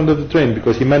himself in front of the train,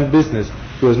 because he meant business.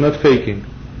 He was not faking.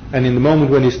 And in the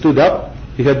moment when he stood up,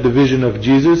 he had the vision of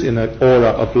Jesus in an aura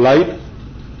of light.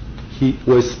 He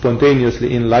was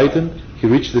spontaneously enlightened. He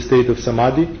reached the state of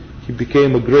samadhi. He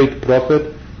became a great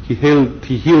prophet. He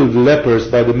healed lepers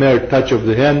by the mere touch of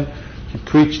the hand. He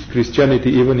preached Christianity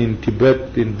even in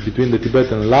Tibet, between the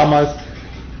Tibetan lamas.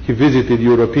 He visited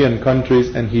European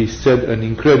countries, and he said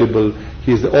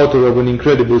he is the author of an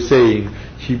incredible saying.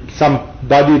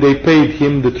 They paid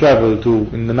him the travel to,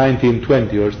 in the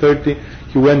 1920 or 30,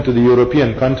 he went to the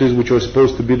European countries, which were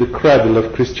supposed to be the cradle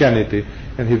of Christianity,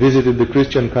 and he visited the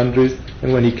Christian countries,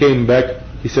 and when he came back,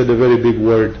 he said a very big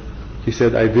word. He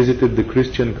said, I visited the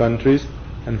Christian countries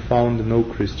and found no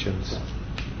Christians,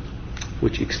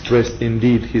 which expressed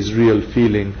indeed his real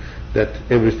feeling that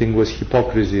everything was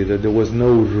hypocrisy, that there was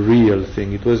no real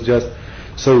thing, it was just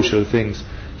social things.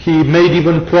 He made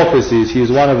even prophecies. He is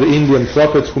one of the Indian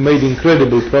prophets who made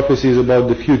incredible prophecies about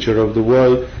the future of the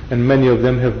world, and many of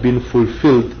them have been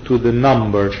fulfilled to the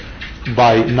number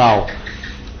by now.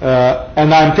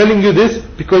 And I'm telling you this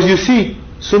because you see,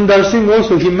 Sundar Singh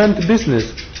also, he meant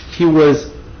business. He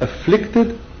was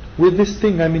afflicted with this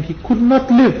thing. I mean, he could not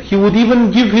live. He would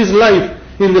even give his life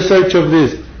in the search of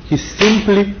this. He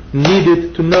simply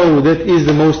needed to know that is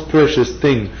the most precious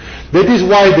thing. That is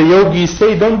why the yogis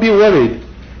say, don't be worried.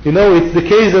 You know, it's the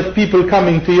case of people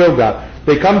coming to yoga.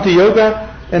 They come to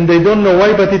yoga and they don't know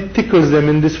why, but it tickles them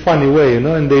in this funny way, you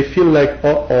know, and they feel like,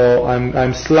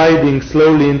 I'm sliding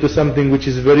slowly into something which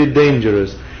is very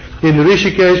dangerous. In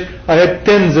Rishikesh, I had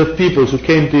tens of people who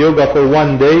came to yoga for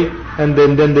 1 day, and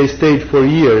then they stayed for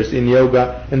years in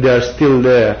yoga, and they are still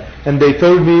there. And they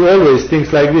told me always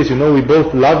things like this, you know, we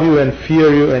both love you and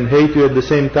fear you and hate you at the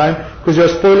same time, because you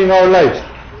are spoiling our lives.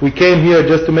 We came here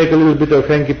just to make a little bit of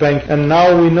hanky-panky, and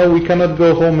now we know we cannot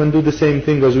go home and do the same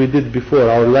thing as we did before.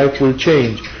 Our life will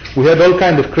change. We had all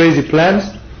kind of crazy plans,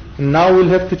 and now we'll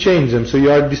have to change them. So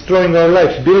you are destroying our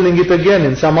life, building it again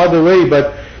in some other way,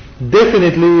 but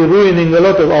definitely ruining a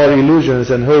lot of our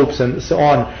illusions and hopes and so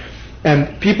on.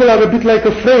 And people are a bit like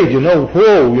afraid, you know,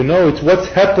 whoa, you know, it's what's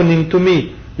happening to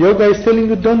me. Yoga is telling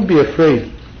you, don't be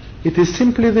afraid. It is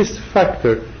simply this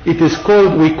factor. It is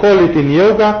called, we call it in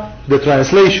yoga, the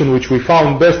translation which we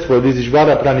found best for this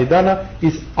Ishwara Pranidhana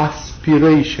is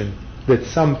aspiration. That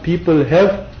some people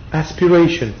have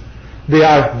aspiration. They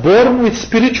are born with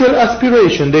spiritual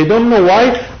aspiration. They don't know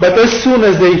why, but as soon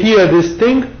as they hear this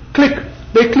thing, click.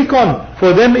 They click on.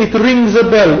 For them it rings a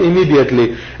bell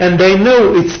immediately. And they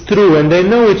know it's true, and they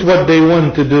know it's what they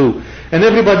want to do. And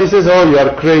everybody says, oh, you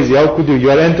are crazy, how could you?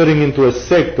 You are entering into a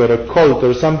sect or a cult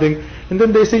or something. And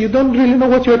then they say, you don't really know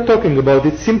what you are talking about.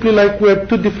 It's simply like we are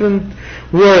two different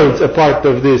worlds apart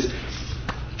of this.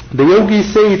 The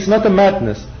yogis say it's not a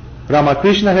madness.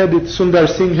 Ramakrishna had it, Sundar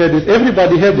Singh had it,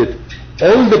 everybody had it.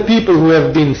 All the people who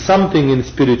have been something in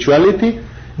spirituality,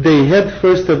 they had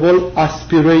first of all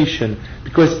aspiration.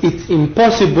 Because it's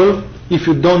impossible if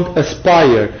you don't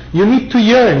aspire. You need to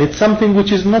yearn. It's something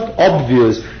which is not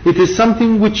obvious. It is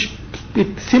something which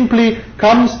it simply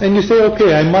comes and you say,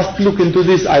 okay, I must look into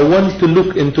this. I want to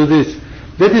look into this.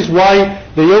 That is why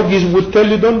the yogis would tell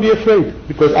you, don't be afraid.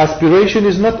 Because aspiration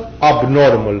is not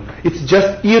abnormal. It's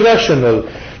just irrational.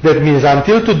 That means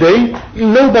until today,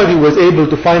 nobody was able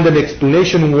to find an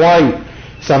explanation why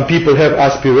some people have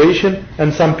aspiration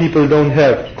and some people don't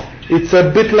have. It's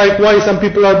a bit like why some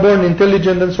people are born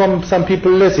intelligent and some people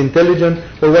less intelligent,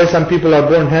 or why some people are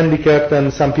born handicapped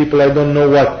and some people I don't know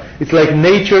what. It's like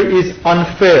nature is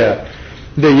unfair.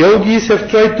 The yogis have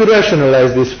tried to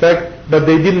rationalize this fact, but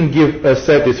they didn't give a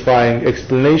satisfying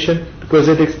explanation, because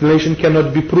that explanation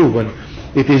cannot be proven.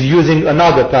 It is using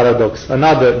another paradox,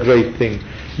 another great thing.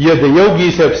 Yet the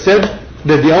yogis have said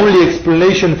that the only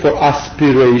explanation for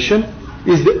aspiration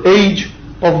is the age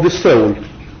of the soul.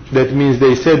 That means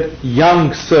they said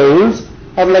young souls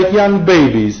are like young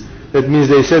babies. That means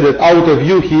they said that out of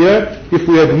you here, if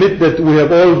we admit that we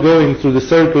have all going through the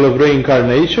circle of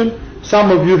reincarnation, some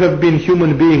of you have been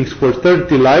human beings for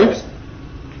 30 lives.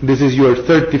 This is your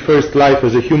 31st life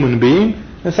as a human being.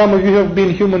 And some of you have been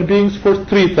human beings for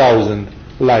 3,000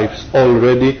 lives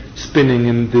already spinning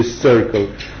in this circle.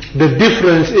 The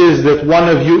difference is that one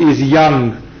of you is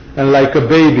young and like a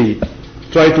baby,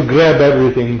 try to grab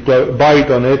everything, to bite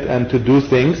on it and to do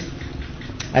things,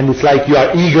 and it's like you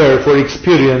are eager for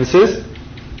experiences.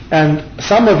 And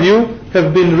some of you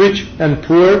have been rich and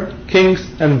poor, kings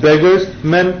and beggars,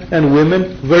 men and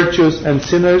women, virtuous and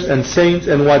sinners and saints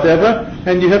and whatever,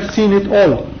 and you have seen it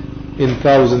all in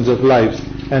thousands of lives.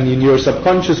 And in your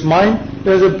subconscious mind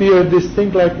there's appeared this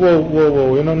thing like, whoa, whoa,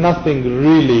 whoa, nothing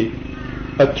really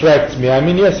attracts me. I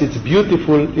mean, yes, it's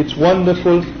beautiful, it's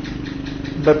wonderful,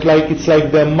 but it's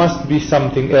like there must be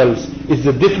something else. It's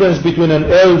the difference between an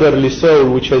elderly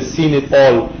soul which has seen it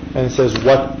all and says,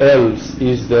 what else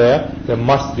is there? There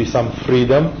must be some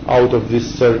freedom out of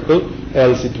this circle,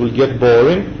 else it will get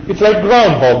boring. It's like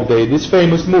Groundhog Day, this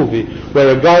famous movie,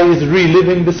 where a guy is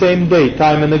reliving the same day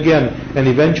time and again, and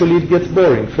eventually it gets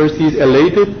boring. First he is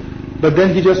elated, but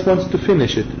then he just wants to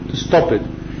finish it, to stop it.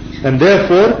 And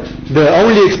therefore, the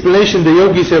only explanation the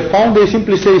yogis have found, they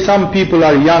simply say some people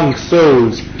are young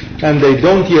souls and they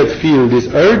don't yet feel this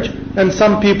urge, and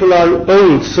some people are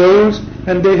old souls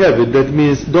and they have it. That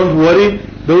means, don't worry,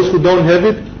 those who don't have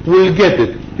it will get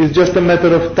it. It's just a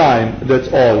matter of time, that's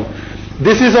all.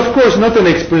 This is of course not an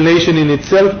explanation in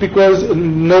itself, because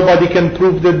nobody can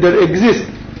prove that there exists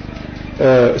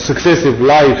successive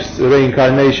lives,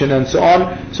 reincarnation and so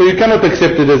on, so you cannot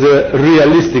accept it as a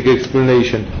realistic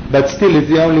explanation, but still it's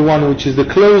the only one which is the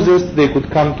closest they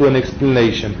could come to an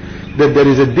explanation, that there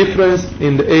is a difference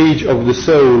in the age of the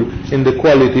soul, in the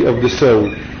quality of the soul.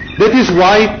 That is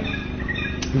why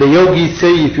the yogis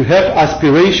say, if you have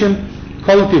aspiration,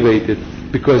 cultivate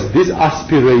it, because this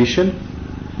aspiration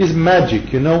is magic.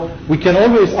 We can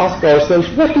always ask ourselves,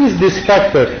 what is this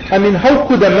factor? I mean, how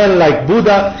could a man like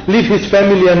Buddha leave his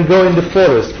family and go in the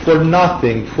forest for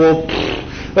nothing, for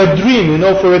a dream,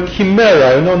 for a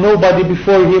chimera, nobody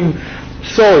before him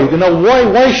saw it.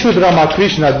 Why should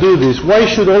Ramakrishna do this? Why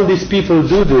should all these people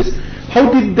do this?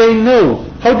 How did they know?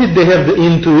 How did they have the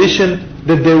intuition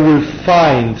that they will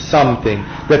find something?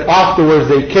 That afterwards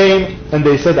they came and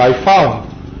they said, I found,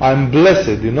 I'm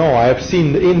blessed, I have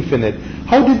seen the infinite.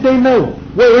 How did they know?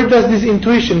 Where does this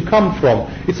intuition come from?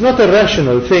 It's not a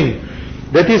rational thing.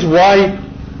 That is why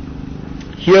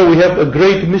here we have a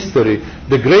great mystery.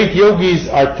 The great yogis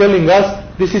are telling us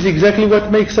this is exactly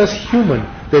what makes us human.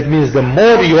 That means the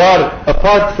more you are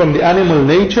apart from the animal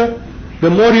nature, the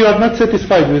more you are not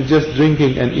satisfied with just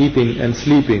drinking and eating and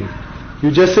sleeping.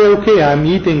 You just say, okay, I'm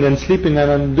eating and sleeping and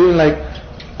I'm doing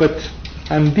but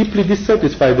I'm deeply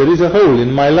dissatisfied. There is a hole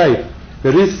in my life.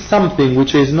 There is something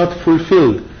which is not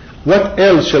fulfilled. What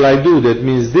else shall I do? That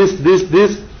means this.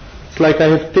 It's like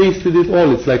I have tasted it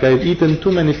all. It's like I have eaten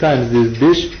too many times this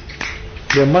dish.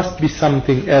 There must be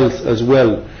something else as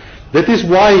well. That is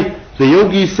why the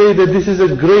yogis say that this is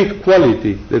a great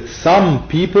quality, that some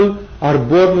people are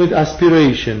born with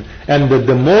aspiration, and that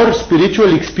the more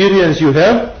spiritual experience you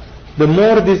have, the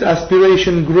more this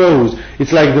aspiration grows.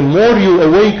 It's like the more you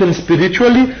awaken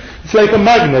spiritually, it's like a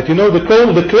magnet,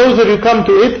 the closer you come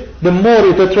to it, the more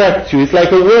it attracts you. It's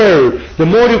like a whirl. The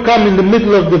more you come in the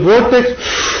middle of the vortex,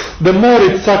 the more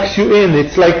it sucks you in.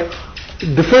 It's like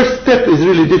the first step is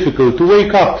really difficult, to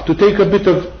wake up, to take a bit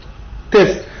of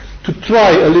test, to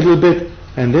try a little bit,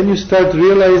 and then you start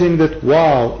realizing that,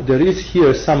 wow, there is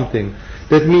here something.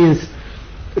 That means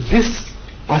this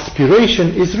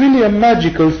aspiration is really a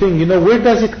magical thing. Where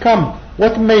does it come?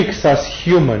 What makes us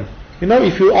human?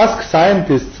 If you ask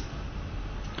scientists,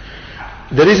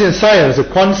 there is in science a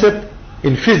concept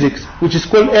in physics which is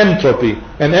called entropy,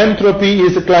 and entropy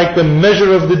is like a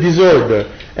measure of the disorder,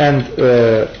 and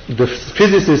the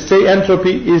physicists say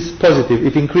entropy is positive,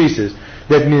 it increases.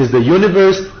 That means the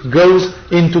universe goes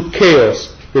into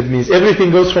chaos. That means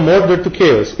everything goes from order to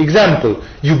chaos. Example,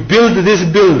 you build this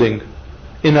building,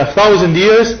 in 1,000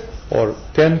 years, or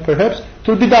 10 perhaps, it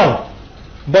will be down,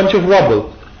 bunch of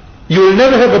rubble. You will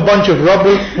never have a bunch of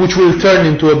rubble which will turn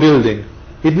into a building.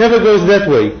 It never goes that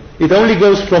way. It only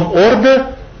goes from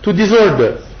order to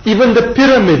disorder. Even the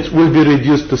pyramids will be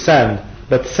reduced to sand,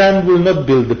 but sand will not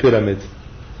build the pyramids.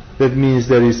 That means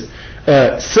there is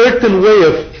a certain way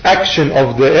of action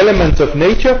of the elements of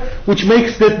nature which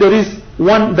makes that there is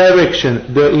one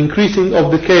direction, the increasing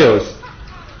of the chaos.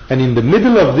 And in the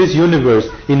middle of this universe,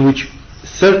 in which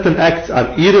certain acts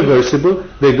are irreversible,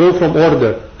 they go from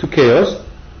order to chaos.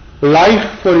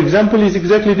 Life, for example, is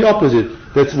exactly the opposite.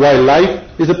 That's why life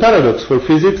is a paradox for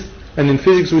physics, and in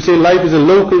physics we say life is a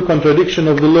local contradiction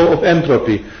of the law of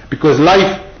entropy, because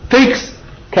life takes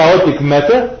chaotic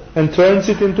matter and turns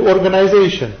it into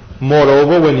organization.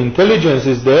 Moreover, when intelligence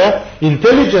is there,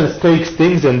 intelligence takes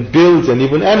things and builds, and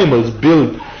even animals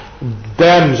build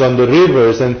dams on the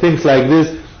rivers and things like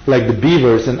this. like the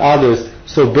beavers and others.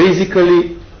 So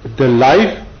basically the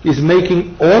life is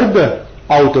making order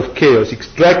out of chaos,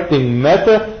 extracting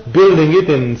matter, building it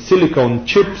in silicon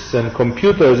chips and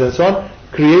computers and so on,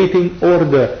 creating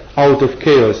order out of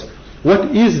chaos.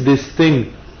 What is this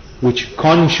thing which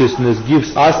consciousness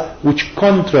gives us, which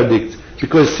contradicts?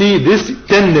 Because see, this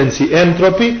tendency,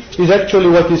 entropy, is actually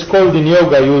what is called in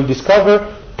yoga, you will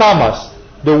discover, tamas,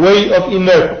 the way of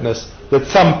inertness. That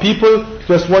some people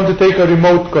just want to take a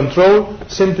remote control,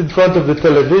 sit in front of the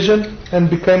television and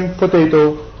become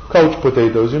couch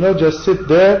potatoes, just sit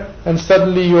there and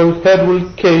suddenly your head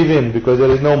will cave in because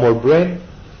there is no more brain.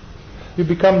 You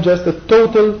become just a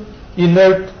total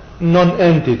inert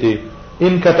non-entity,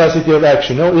 incapacity of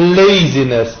action,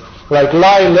 laziness, like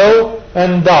lie low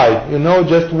and die,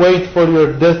 just wait for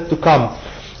your death to come.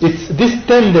 It's this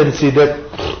tendency that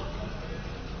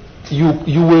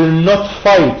you will not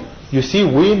fight. You see,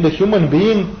 we in the human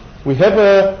being, we have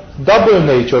a double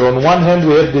nature. On one hand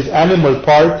we have this animal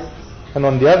part, and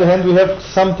on the other hand we have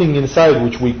something inside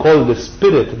which we call the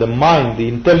spirit, the mind, the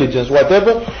intelligence,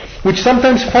 whatever, which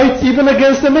sometimes fights even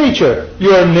against the nature.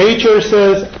 Your nature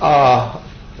says,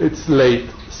 it's late,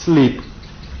 sleep.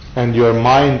 And your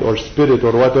mind or spirit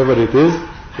or whatever it is,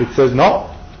 it says,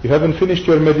 no, you haven't finished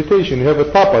your meditation, you have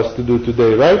a tapas to do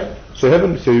today, right? So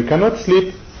you cannot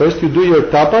sleep. First you do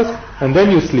your tapas and then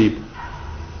you sleep.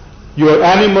 Your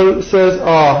animal says,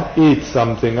 eat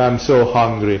something, I'm so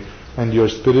hungry. And your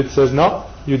spirit says, no,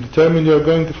 you determine you're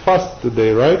going to fast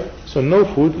today, right? So no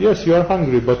food, yes, you are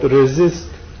hungry, but resist,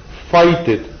 fight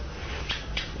it.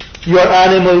 Your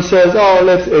animal says,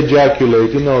 let's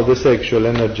ejaculate, the sexual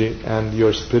energy. And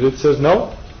your spirit says,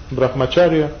 no,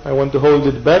 brahmacharya, I want to hold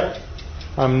it back.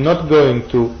 I'm not going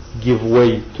to give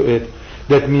way to it.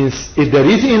 That means there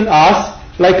is in us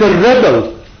like a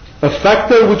rebel, a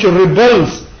factor which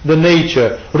rebels the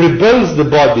nature, rebels the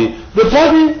body. The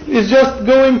body is just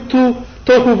going to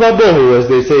tohu vabohu, as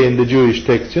they say in the Jewish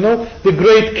text, the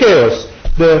great chaos,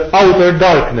 the outer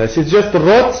darkness. It just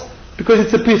rots because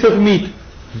it's a piece of meat.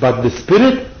 But the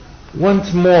spirit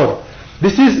wants more.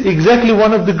 This is exactly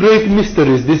one of the great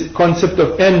mysteries, this concept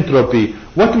of entropy.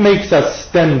 What makes us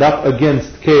stand up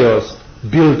against chaos,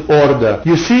 build order?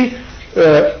 You see,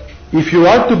 if you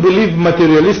are to believe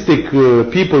materialistic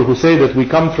people who say that we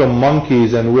come from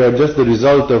monkeys and we are just the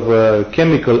result of a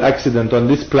chemical accident on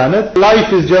this planet,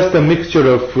 life is just a mixture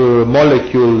of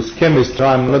molecules, chemistry.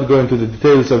 I'm not going to the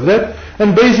details of that.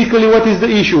 And basically what is the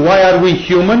issue? Why are we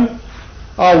human?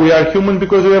 We are human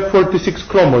because we have 46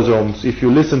 chromosomes. If you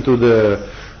listen to the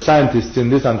scientists in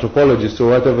this, anthropologists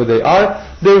or whatever they are,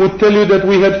 they would tell you that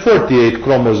we had 48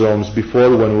 chromosomes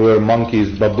before, when we were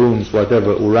monkeys, baboons,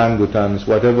 whatever, orangutans,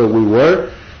 whatever we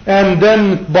were. And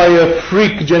then by a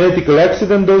freak genetical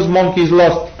accident, those monkeys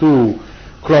lost 2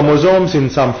 chromosomes in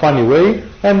some funny way.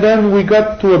 And then we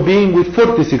got to a being with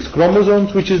 46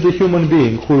 chromosomes, which is the human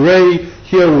being. Hooray,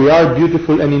 here we are,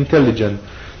 beautiful and intelligent.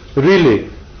 Really.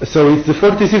 So it's the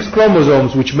 46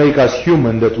 chromosomes which make us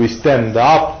human, that we stand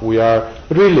up, we are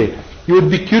really. You would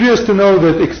be curious to know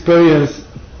that experience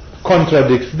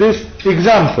contradicts this.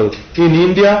 Example, in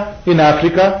India, in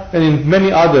Africa, and in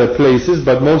many other places,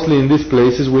 but mostly in these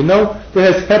places, we know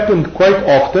there has happened quite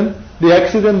often the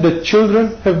accident that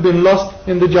children have been lost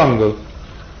in the jungle.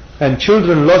 And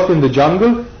children lost in the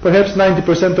jungle, perhaps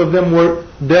 90% of them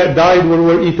died or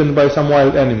were eaten by some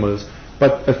wild animals.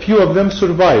 But a few of them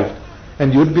survived.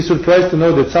 And you would be surprised to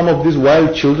know that some of these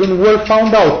wild children were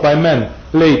found out by men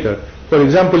later. For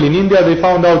example, in India they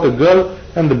found out a girl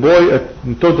and the boy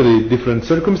in totally different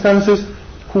circumstances,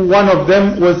 who one of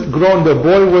them was grown, the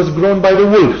boy was grown by the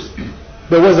wolves.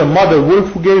 There was a mother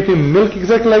wolf who gave him milk,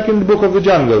 exactly like in the Book of the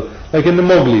Jungle, like in the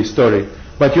Mowgli story.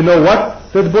 But you know what?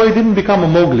 That boy didn't become a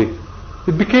Mowgli.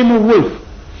 It became a wolf.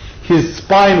 His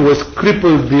spine was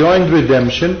crippled beyond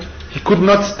redemption. He could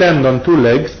not stand on 2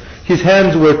 legs. His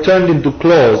hands were turned into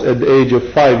claws at the age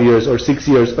of 5 years or 6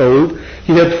 years old.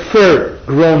 He had fur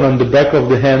grown on the back of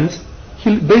the hands.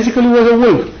 He basically was a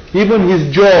wolf. Even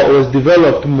his jaw was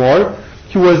developed more.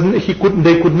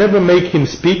 They could never make him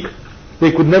speak.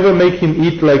 They could never make him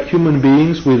eat like human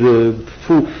beings with a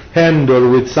full hand or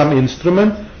with some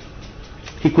instrument.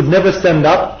 He could never stand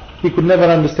up. He could never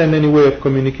understand any way of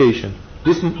communication.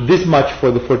 This much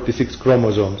for the 46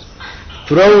 chromosomes.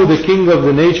 Throw the king of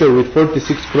the nature with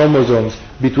 46 chromosomes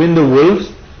between the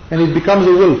wolves and it becomes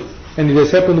a wolf. And it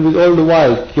has happened with all the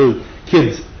wild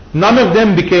kids. None of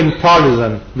them became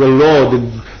Tarzan, the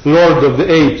lord of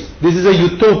the apes. This is a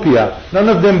utopia. None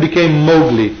of them became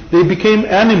Mowgli. They became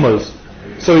animals.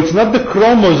 So it's not the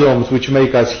chromosomes which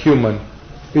make us human.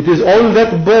 It is all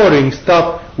that boring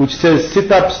stuff which says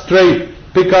sit up straight,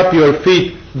 pick up your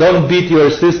feet, don't beat your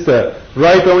sister,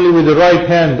 write only with the right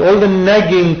hand, all the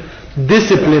nagging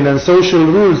discipline and social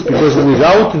rules, because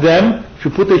without them, if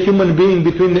you put a human being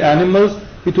between the animals,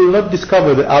 it will not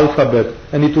discover the alphabet,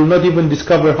 and it will not even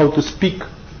discover how to speak.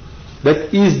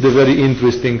 That is the very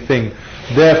interesting thing.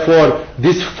 Therefore,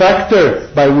 this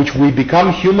factor by which we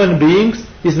become human beings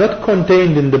is not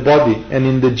contained in the body and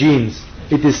in the genes.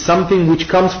 It is something which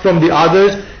comes from the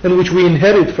others and which we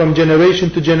inherit from generation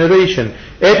to generation.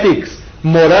 Ethics,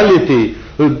 morality,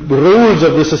 rules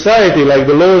of the society like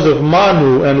the laws of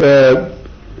Manu and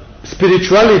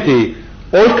spirituality,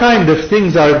 all kind of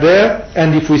things are there,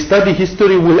 and if we study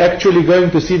history we're actually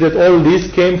going to see that all this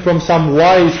came from some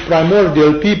wise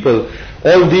primordial people.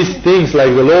 All these things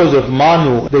like the laws of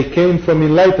Manu, they came from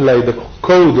enlightened, like the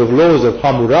code of laws of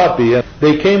Hammurabi, and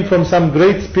they came from some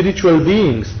great spiritual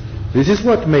beings. This is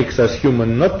what makes us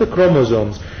human, not the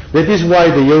chromosomes. That is why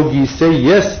the yogis say,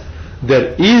 yes,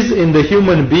 there is in the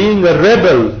human being a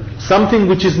rebel, something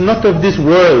which is not of this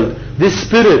world, this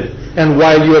spirit. And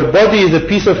while your body is a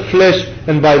piece of flesh,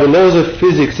 and by the laws of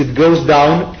physics it goes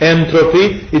down,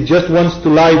 entropy, it just wants to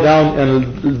lie down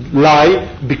and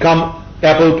lie, become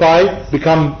apple pie,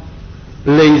 become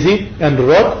lazy and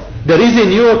rot. There is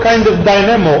in you a kind of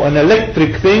dynamo, an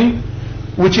electric thing,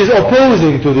 which is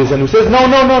opposing to this, and who says, no,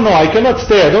 I cannot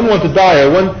stay, I don't want to die, I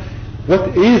want...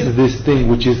 What is this thing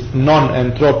which is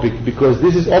non-entropic? Because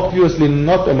this is obviously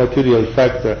not a material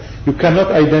factor. You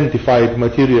cannot identify it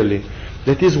materially.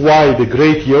 That is why the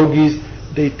great yogis,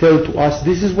 they tell to us,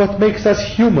 this is what makes us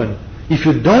human. If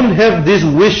you don't have this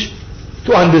wish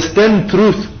to understand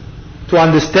truth, to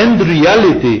understand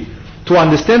reality, to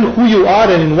understand who you are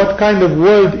and in what kind of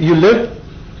world you live,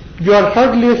 you are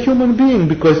hardly a human being,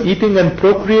 because eating and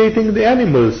procreating the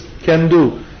animals can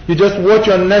do. You just watch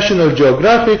on National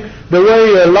Geographic the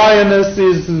way a lioness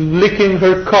is licking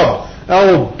her cub.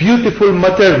 Oh, beautiful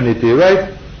maternity,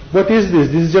 right? What is this?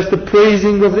 This is just a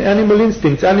praising of the animal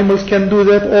instincts. Animals can do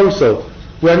that also.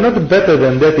 We are not better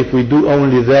than that if we do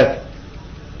only that.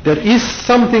 There is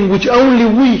something which only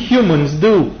we humans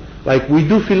do. Like we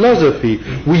do philosophy.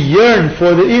 We yearn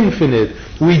for the infinite.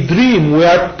 We dream. We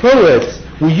are poets.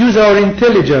 We use our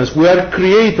intelligence. We are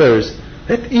creators.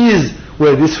 That is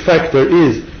where this factor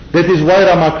is. That is why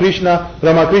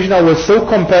Ramakrishna was so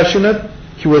compassionate.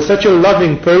 He was such a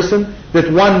loving person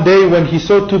that one day when he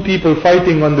saw two people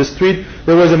fighting on the street,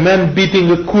 there was a man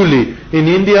beating a coolie in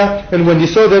India, and when he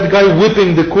saw that guy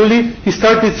whipping the coolie, he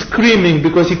started screaming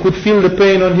because he could feel the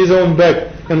pain on his own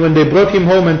back. And when they brought him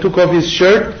home and took off his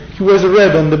shirt, he was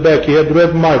red on the back. He had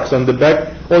red marks on the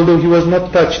back, although he was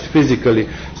not touched physically.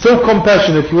 So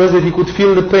compassionate he was that he could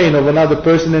feel the pain of another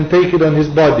person and take it on his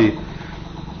body.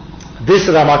 This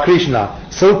Ramakrishna,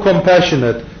 so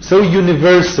compassionate, so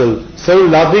universal, so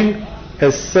loving,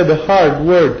 has said a hard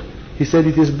word. He said,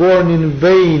 it is born in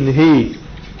vain he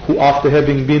who, after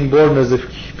having been born as a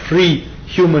free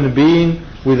human being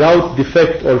without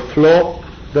defect or flaw,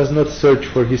 does not search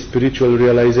for his spiritual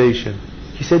realization.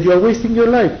 He said, you are wasting your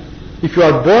life. If you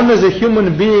are born as a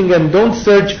human being and don't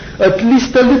search at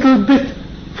least a little bit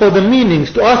for the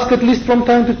meanings, to ask at least from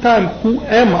time to time, who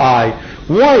am I?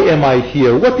 Why am I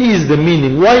here? What is the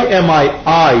meaning? Why am I?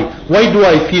 Why do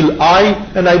I feel I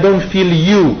and I don't feel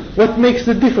you? What makes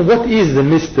the difference? What is the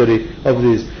mystery of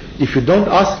this? If you don't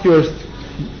ask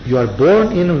you are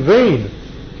born in vain.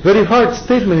 Very hard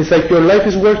statement. It's like your life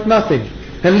is worth nothing.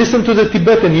 And listen to the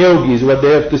Tibetan yogis, what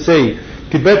they have to say.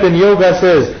 Tibetan yoga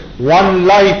says, one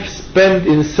life spent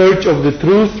in search of the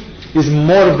truth is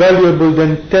more valuable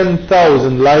than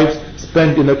 10,000 lives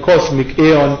spent in a cosmic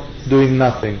aeon doing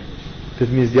nothing. That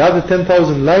means the other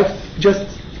 10,000 lives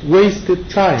just wasted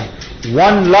time.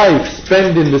 One life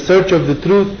spent in the search of the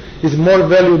truth is more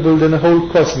valuable than a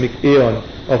whole cosmic aeon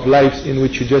of lives in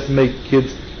which you just make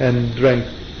kids and drank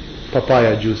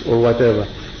papaya juice or whatever.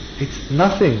 It's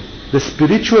nothing. The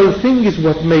spiritual thing is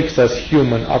what makes us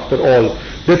human after all.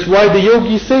 That's why the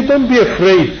yogis say, don't be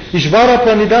afraid. Ishwara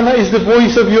Pranidhana is the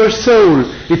voice of your soul.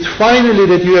 It's finally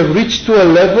that you have reached to a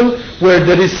level where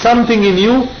there is something in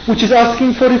you which is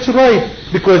asking for its right.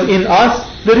 Because in us,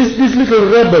 there is this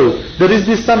little rebel, there is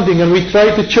this something, and we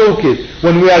try to choke it.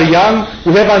 When we are young,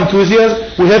 we have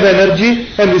enthusiasm, we have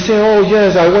energy, and we say, oh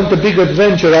yes, I want a big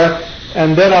adventure.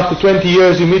 And then after 20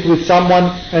 years you meet with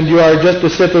someone and you are just a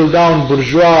settled down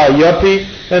bourgeois yuppie,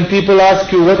 and people ask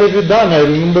you, what have you done? I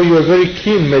remember you were very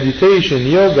keen, meditation,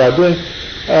 yoga, doing...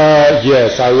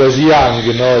 yes, I was young,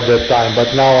 at that time,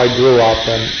 but now I grew up,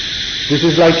 and this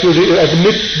is like you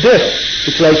admit death.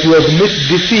 It's like you admit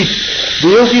defeat.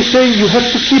 The yogis say you have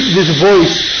to keep this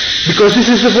voice, because this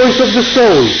is the voice of the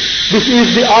soul. This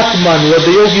is the Atman, what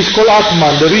the yogis call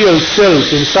Atman, the real self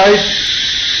inside.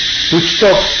 which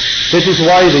stops. That is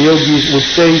why the yogis would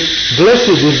say,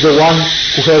 blessed is the one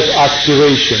who has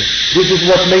aspiration. This is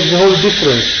what makes the whole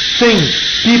difference. Think,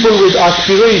 people with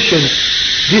aspiration,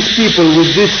 these people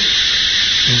with this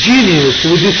genius,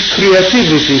 with this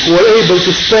creativity, who are able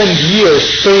to spend years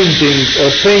painting,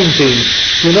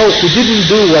 who didn't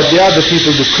do what the other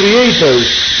people do, creators,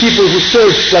 people who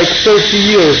searched like 30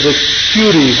 years, the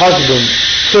Curie husband,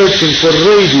 searching for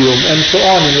radium and so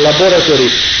on in laboratory,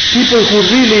 people who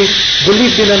really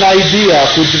believed in an idea,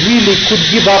 who really could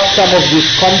give up some of this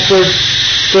comfort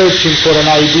searching for an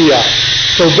idea.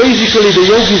 So basically the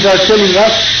yogis are telling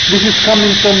us this is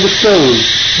coming from the soul.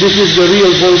 This is the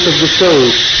real voice of the soul.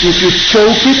 If you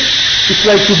choke it, it's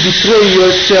like you betray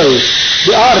yourself.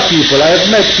 There are people, I have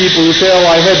met people who say, oh,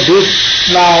 I had this,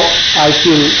 now I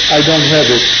feel I don't have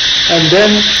it. And then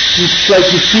it's like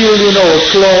you feel, a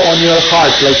claw on your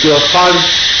heart, like your heart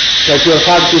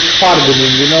is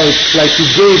hardening, it's like you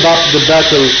gave up the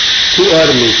battle too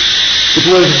early. It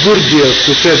was Gurdjieff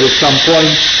who said at some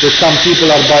point that some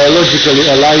people are biologically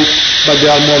alive, but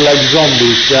they are more like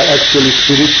zombies. They are actually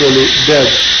spiritually dead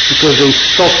because they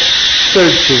stopped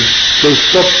searching, they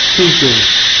stopped seeking.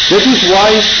 That is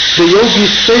why the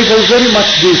yogis favor very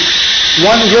much this.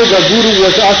 One yoga guru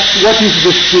was asked, what is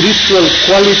the spiritual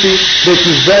quality that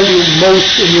you value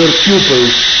most in your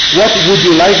pupils? What would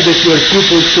you like that your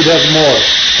pupils should have more?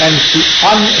 And he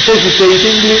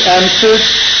unhesitatingly answered,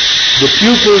 the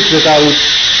pupils that I would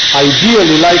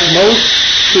ideally like most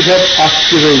should have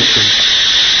aspiration.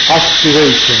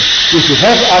 Aspiration. If you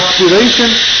have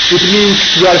aspiration, it means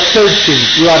you are searching,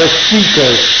 you are a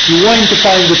seeker, you want to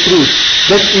find the truth.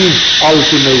 That is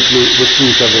ultimately the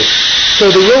truth of it.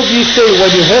 So the yogis say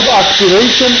when you have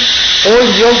aspiration, all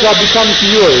yoga becomes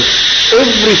yours.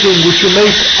 Everything which you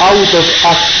make out of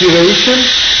aspiration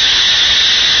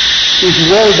is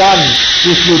well done.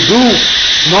 If you do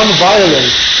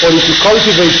non-violence, or if you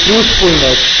cultivate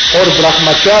truthfulness, or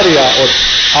brahmacharya, or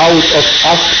out of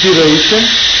aspiration,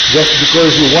 just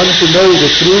because you want to know the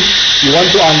truth, you want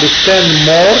to understand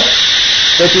more,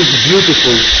 that is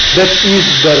beautiful. That is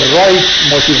the right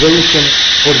motivation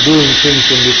for doing things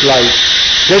in this life.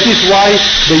 That is why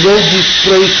the yogis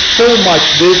praise so much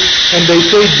this, and they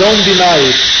say don't deny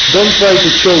it, don't try to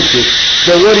choke it.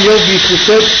 There were yogis who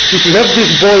said, if you have this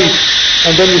voice,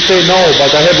 and then you say, no,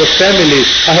 but I have a family,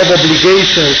 I have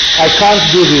obligations, I can't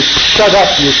do this, shut up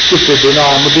you stupid,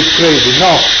 I'm a bit crazy.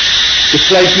 No, it's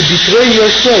like you betray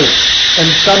yourself. And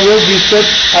some yogis said,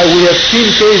 we have seen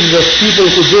cases of people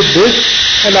who did this,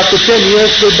 and after 10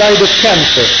 years they died of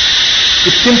cancer.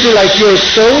 It's simply like your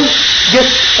soul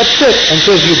gets upset and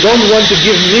says, you don't want to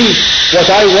give me what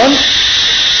I want?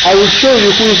 I will show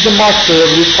you who is the master of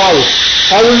this house.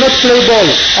 I will not play ball.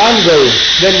 I'm going.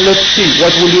 Then let's see.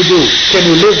 What will you do? Can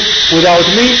you live without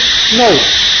me? No.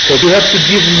 So you have to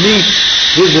give me.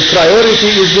 The priority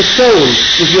is the soul,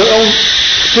 is your own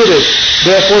spirit.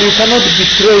 Therefore you cannot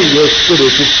betray your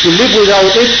spirit. To live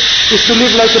without it is to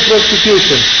live like a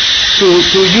prostitution.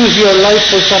 To use your life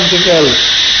for something else.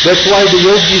 That's why the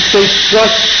yogis say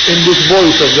trust in this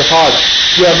voice of the heart.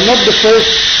 You are not the first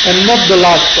and not the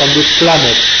last on this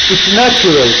planet. It's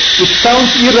natural. It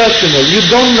sounds irrational. You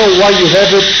don't know why you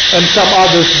have it and some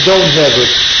others don't have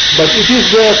it. But it is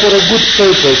there for a good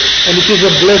purpose, and it is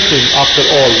a blessing after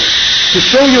all. To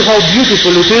show you how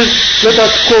beautiful it is, let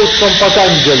us quote from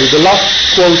Patanjali, the last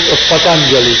quote of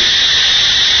Patanjali.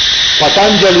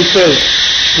 Patanjali says,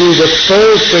 through the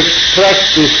perfect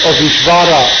practice of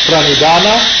Ishwara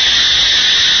Pranidhana,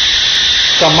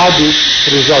 samadhi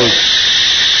results.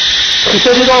 He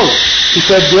said it all. He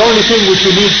said the only thing which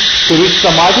you need to reach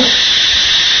samadhi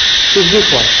is this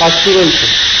one, aspiration.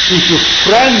 If you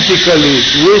frantically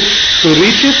wish to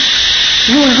reach it,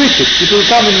 you will reach it. It will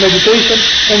come in meditation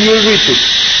and you will reach it.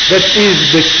 That is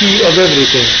the key of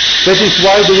everything. That is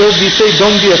why the yogis say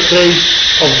don't be afraid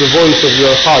of the voice of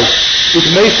your heart. It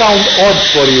may sound odd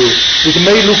for you. It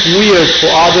may look weird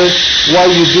for others why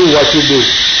you do what you do.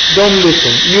 Don't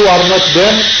listen. You are not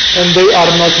them and they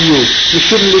are not you. You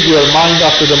shouldn't live your mind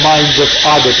after the minds of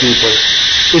other people.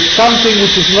 It's something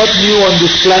which is not new on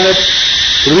this planet.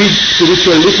 Read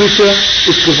spiritual literature.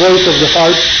 It's the voice of the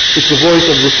heart. It's the voice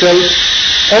of the self.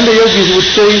 And the yogis would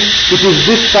say it is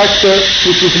this factor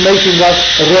which is making us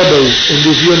rebels in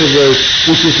this universe,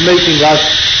 which is making us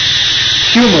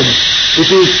human.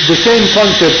 It is the same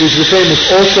concept, is the same as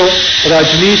Osho,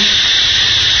 Rajneesh.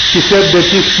 He said that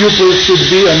his pupils should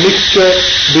be a mixture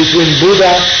between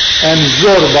Buddha and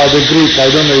Zorba the Greek.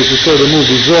 I don't know if you saw the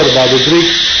movie Zorba the Greek,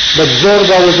 but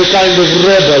Zorba was a kind of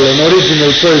rebel, an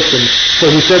original person.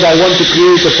 So he said, I want to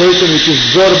create a person which is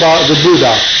Zorba the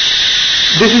Buddha.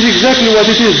 this is exactly what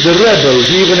it is, the rebel.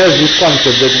 He even has this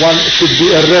concept that one should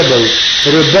be a rebel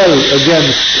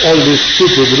against all these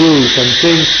stupid rules and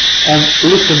things, and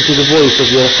listen to the voice of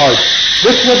your heart.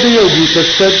 That's what the yogis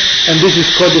have said, and this is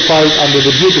codified under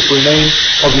the beautiful name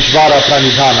of Ishwara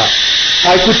Pranidhana.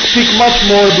 I could speak much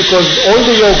more because all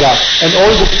the yoga and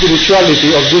all the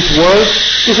spirituality of this world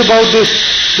is about this.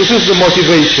 This is the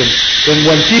motivation. And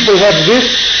when people have this,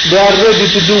 they are ready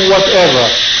to do whatever.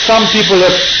 Some people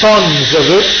have tons of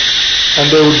it, and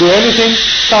they will do anything.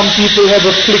 Some people have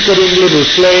a flickering little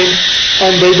flame,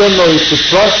 and they don't know if to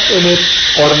trust in it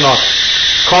or not.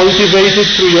 Cultivate it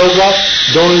through yoga.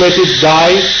 Don't let it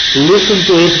die. Listen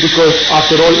to it, because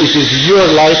after all it is your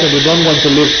life and you don't want to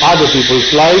live other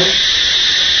people's lives.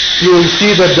 You will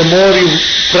see that the more you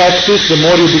practice, the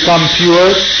more you become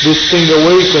pure, this thing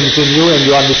awakens in you and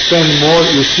you understand more,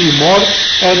 you see more,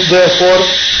 and therefore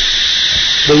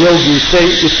the yogis say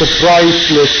it's a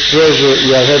priceless treasure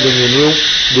you are having in you,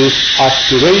 this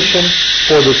aspiration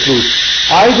for the truth.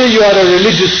 Either you are a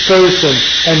religious person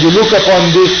and you look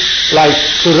upon this like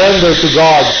surrender to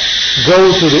God, go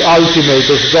to the ultimate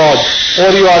of God, or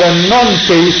you are a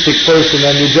non-theistic person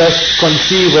and you just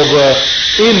conceive of an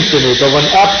infinite, of an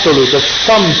absolute, of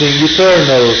something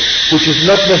eternal, which is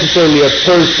not necessarily a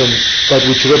person, but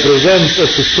which represents a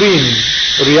supreme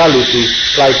reality,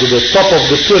 like the top of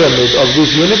the pyramid of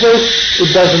this universe.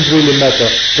 It doesn't really matter.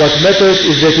 What matters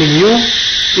is that in you,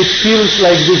 it feels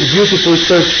like this beautiful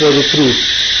search for the truth.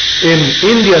 In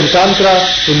Indian Tantra,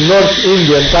 in North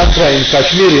Indian Tantra, in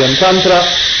Kashmirian Tantra,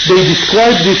 they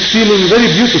describe this feeling very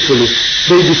beautifully.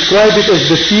 They describe it as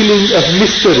the feeling of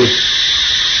mystery.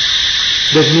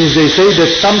 That means they say that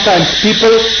sometimes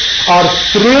people are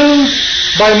thrilled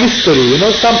by mystery. You know,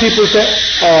 some people say,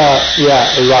 yeah,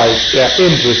 right, yeah,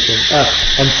 interesting.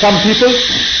 And some people,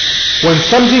 when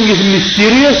something is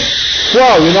mysterious,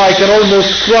 wow, you know, I can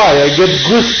almost cry, I get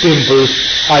goose pimples.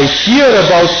 I hear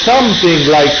about something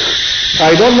like,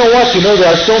 I don't know what, you know,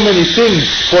 there are so many things,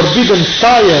 forbidden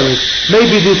science,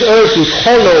 maybe this earth is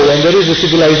hollow and there is a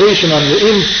civilization on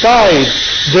the inside,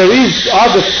 there is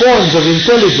other forms of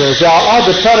intelligence, there are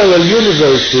other parallel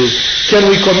universes, can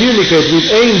we communicate with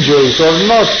angels or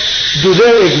not? Do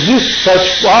there exist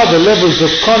such other levels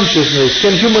of consciousness?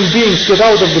 Can human beings get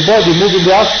out of the body, move in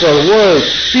the astral world?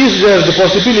 Is there the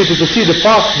possibility to see the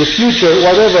past, the future,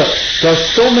 whatever? There are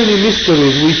so many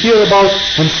mysteries we hear about,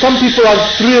 and some people are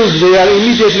thrilled, they are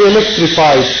immediately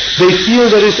electrified. They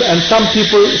feel there is, and some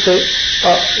people say,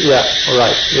 yeah,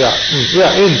 right, yeah,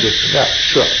 yeah, interesting, yeah,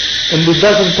 sure. And it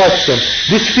doesn't touch them.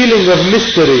 This feeling of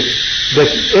mystery, that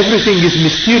everything is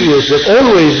mysterious, that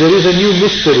always there is a new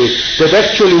mystery, that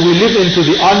actually we live into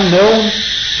the unknown,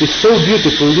 is so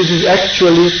beautiful. This is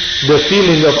actually the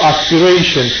feeling of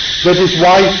aspiration. That is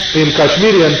why in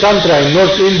Kashmirian Tantra, in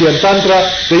North Indian Tantra,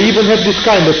 they even have this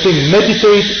kind of thing.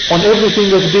 Meditate on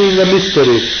everything as being a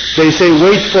mystery. They say,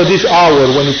 wait for this hour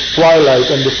when it's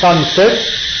twilight and the sun sets,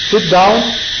 sit down,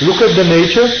 look at the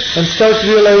nature, and start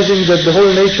realizing that the whole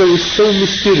nature is so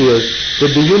mysterious,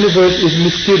 that the universe is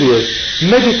mysterious.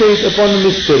 Meditate upon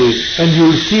mystery, and you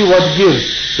will see what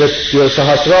gives. That your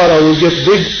Sahasrara will get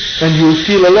big, and you will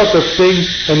feel a lot of things,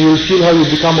 and you will feel how you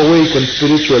become awakened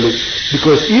spiritually.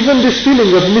 Because even this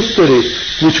feeling of mystery,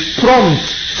 which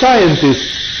prompts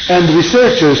scientists and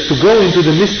researchers to go into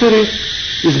the mystery,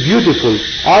 is beautiful.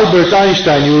 Albert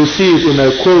Einstein, you will see it in a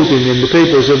quoting in the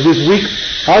papers of this week,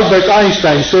 Albert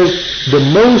Einstein says, the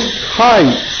most high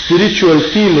spiritual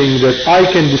feeling that I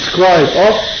can describe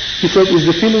of, he said, is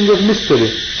the feeling of mystery.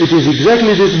 It is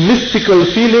exactly this mystical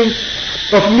feeling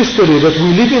of mystery, that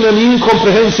we live in an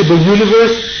incomprehensible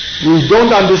universe. We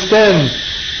don't understand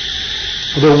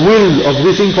the will of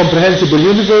this incomprehensible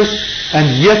universe,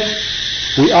 and yet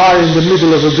we are in the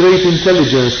middle of a great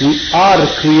intelligence. We are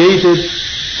created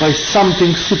by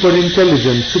something super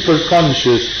intelligent, super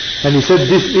conscious. And he said,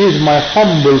 this is my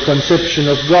humble conception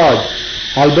of God.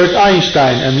 Albert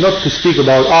Einstein, and not to speak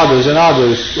about others and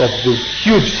others of the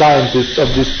huge scientists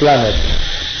of this planet,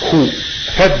 who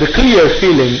had the clear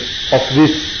feeling of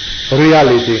this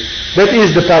reality. That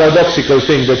is the paradoxical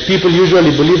thing, that people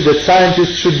usually believe that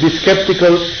scientists should be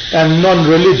skeptical and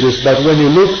non-religious, but when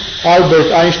you look,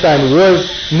 Albert Einstein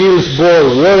was, Niels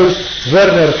Bohr was,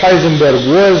 Werner Heisenberg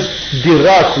was,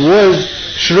 Dirac was,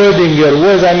 Schrödinger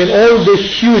was, I mean all the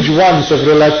huge ones of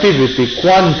relativity,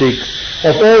 quantics,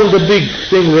 of all the big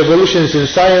revolutions in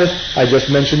science, I just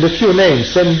mentioned a few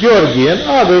names, St. Georgi and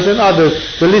others,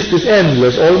 the list is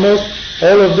endless almost.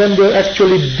 All of them were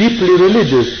actually deeply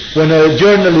religious. When a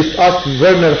journalist asked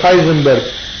Werner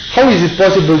Heisenberg, how is it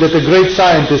possible that a great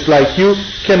scientist like you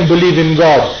can believe in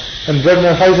God? And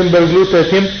Werner Heisenberg looked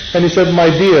at him and he said, "My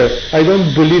dear, I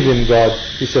don't believe in God."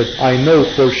 He said, "I know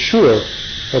for sure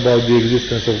about the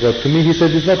existence of God." To me, he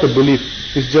said, it's not a belief,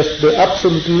 it's just the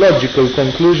absolute logical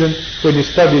conclusion when you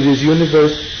study this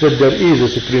universe that there is a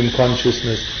supreme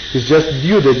consciousness. It's just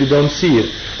you that you don't see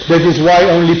it. That is why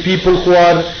only people who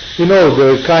are,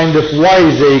 the kind of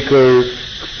wiseacre,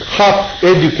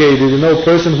 half-educated,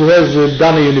 person who has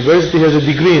done a university, has a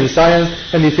degree in science,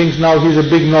 and he thinks now he's a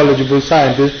big knowledgeable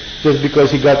scientist just because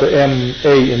he got an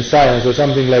MA in science or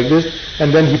something like this,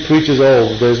 and then he preaches,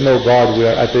 "Oh, there's no God, we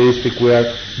are atheistic, we are..."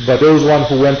 But those ones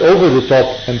who went over the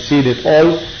top and seen it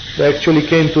all, they actually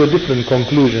came to a different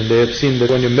conclusion. They have seen that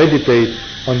when you meditate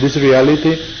on this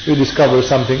reality, you discover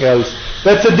something else.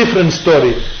 That's a different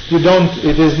story.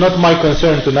 It is not my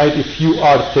concern tonight if you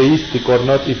are theistic or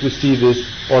not, if you see this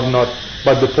or not.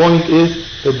 But the point is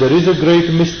that there is a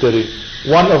great mystery.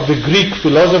 One of the Greek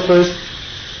philosophers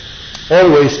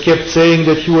always kept saying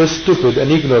that he was stupid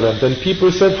and ignorant. And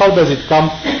people said, "How does it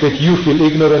come that you feel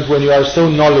ignorant when you are so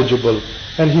knowledgeable?"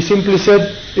 And he simply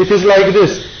said, "It is like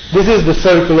this. This is the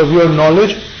circle of your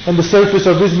knowledge, and the surface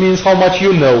of this means how much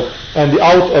you know. And the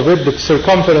out of it, the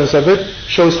circumference of it,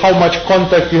 shows how much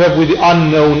contact you have with the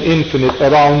unknown infinite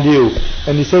around you."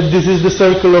 And he said, "This is the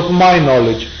circle of my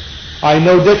knowledge. I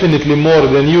know definitely more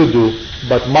than you do,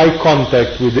 but my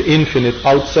contact with the infinite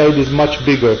outside is much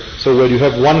bigger. So where you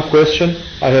have one question,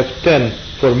 I have 10.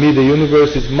 For me, the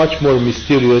universe is much more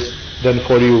mysterious than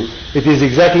for you." It is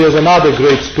exactly as another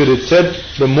great spirit said,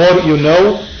 the more you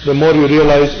know, the more you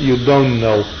realize you don't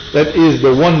know. That is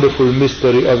the wonderful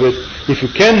mystery of it. If you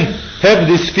can have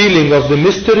this feeling of the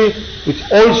mystery, it's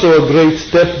also a great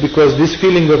step, because this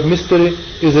feeling of mystery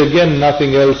is again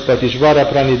nothing else but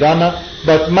Ishwara Pranidhana,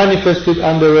 but manifested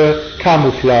under a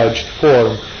camouflaged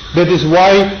form. That is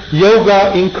why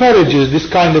yoga encourages this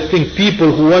kind of thing.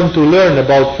 People who want to learn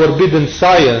about forbidden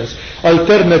science,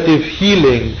 alternative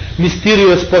healing,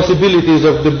 mysterious possibilities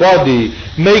of the body,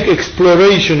 make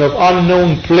exploration of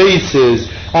unknown places,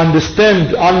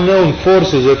 understand unknown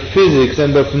forces of physics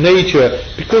and of nature,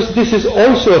 because this is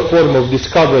also a form of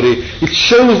discovery. It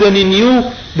shows that in you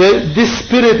that this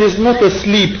spirit is not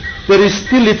asleep.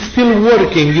 It's still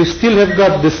working. You still have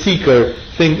got the seeker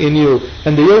thing in you.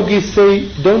 And the yogis say,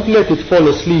 don't let it fall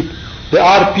asleep. There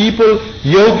are people,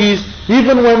 yogis,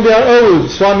 even when they are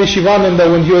old. Swami Shivananda,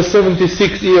 when he was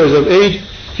 76 years of age,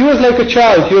 he was like a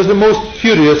child. He was the most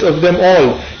furious of them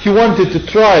all. He wanted to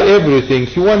try everything.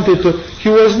 He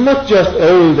was not just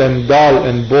old and dull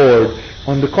and bored.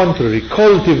 On the contrary,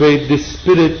 cultivate this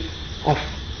spirit of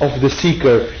the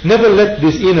seeker. Never let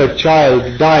this inner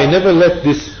child die. Never let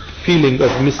this feeling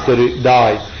of mystery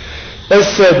die. As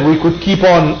said, we could keep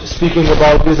on speaking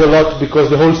about this a lot, because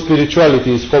the whole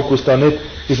spirituality is focused on it,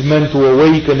 is meant to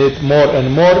awaken it more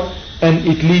and more, and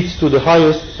it leads to the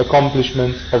highest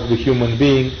accomplishments of the human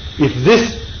being. If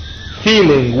this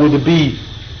feeling would be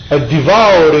a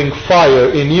devouring fire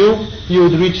in you, you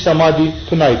would reach samadhi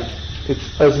tonight.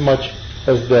 It's as much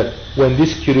as that. When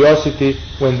this curiosity,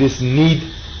 when this need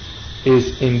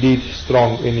is indeed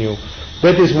strong in you.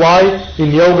 That is why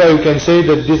in yoga you can say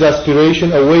that this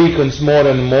aspiration awakens more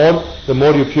and more. The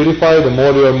more you purify, the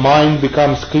more your mind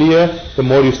becomes clear, the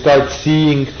more you start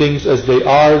seeing things as they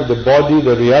are, the body,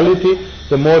 the reality,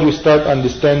 the more you start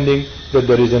understanding that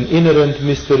there is an inherent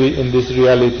mystery in this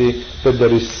reality, that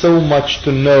there is so much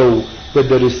to know, that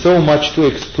there is so much to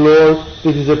explore.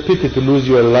 It is a pity to lose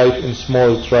your life in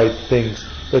small trite things,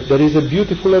 that there is a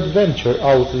beautiful adventure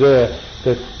out there,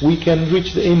 that we can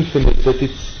reach the infinite, that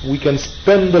we can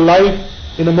spend the life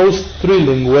in a most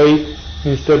thrilling way,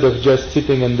 instead of just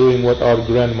sitting and doing what our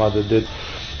grandmother did.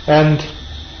 And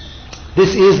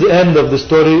this is the end of the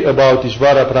story about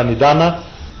Ishwara Pranidhana.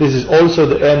 This is also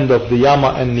the end of the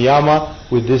Yama and Niyama,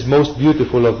 with this most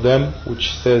beautiful of them,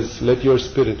 which says, let your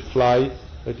spirit fly,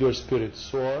 let your spirit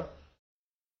soar.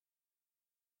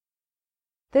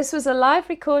 This was a live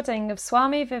recording of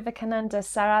Swami Vivekananda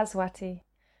Saraswati.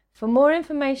 For more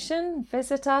information,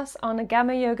 visit us on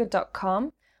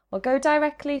agamayoga.com or go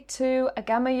directly to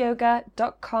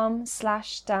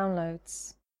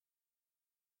agamayoga.com/downloads.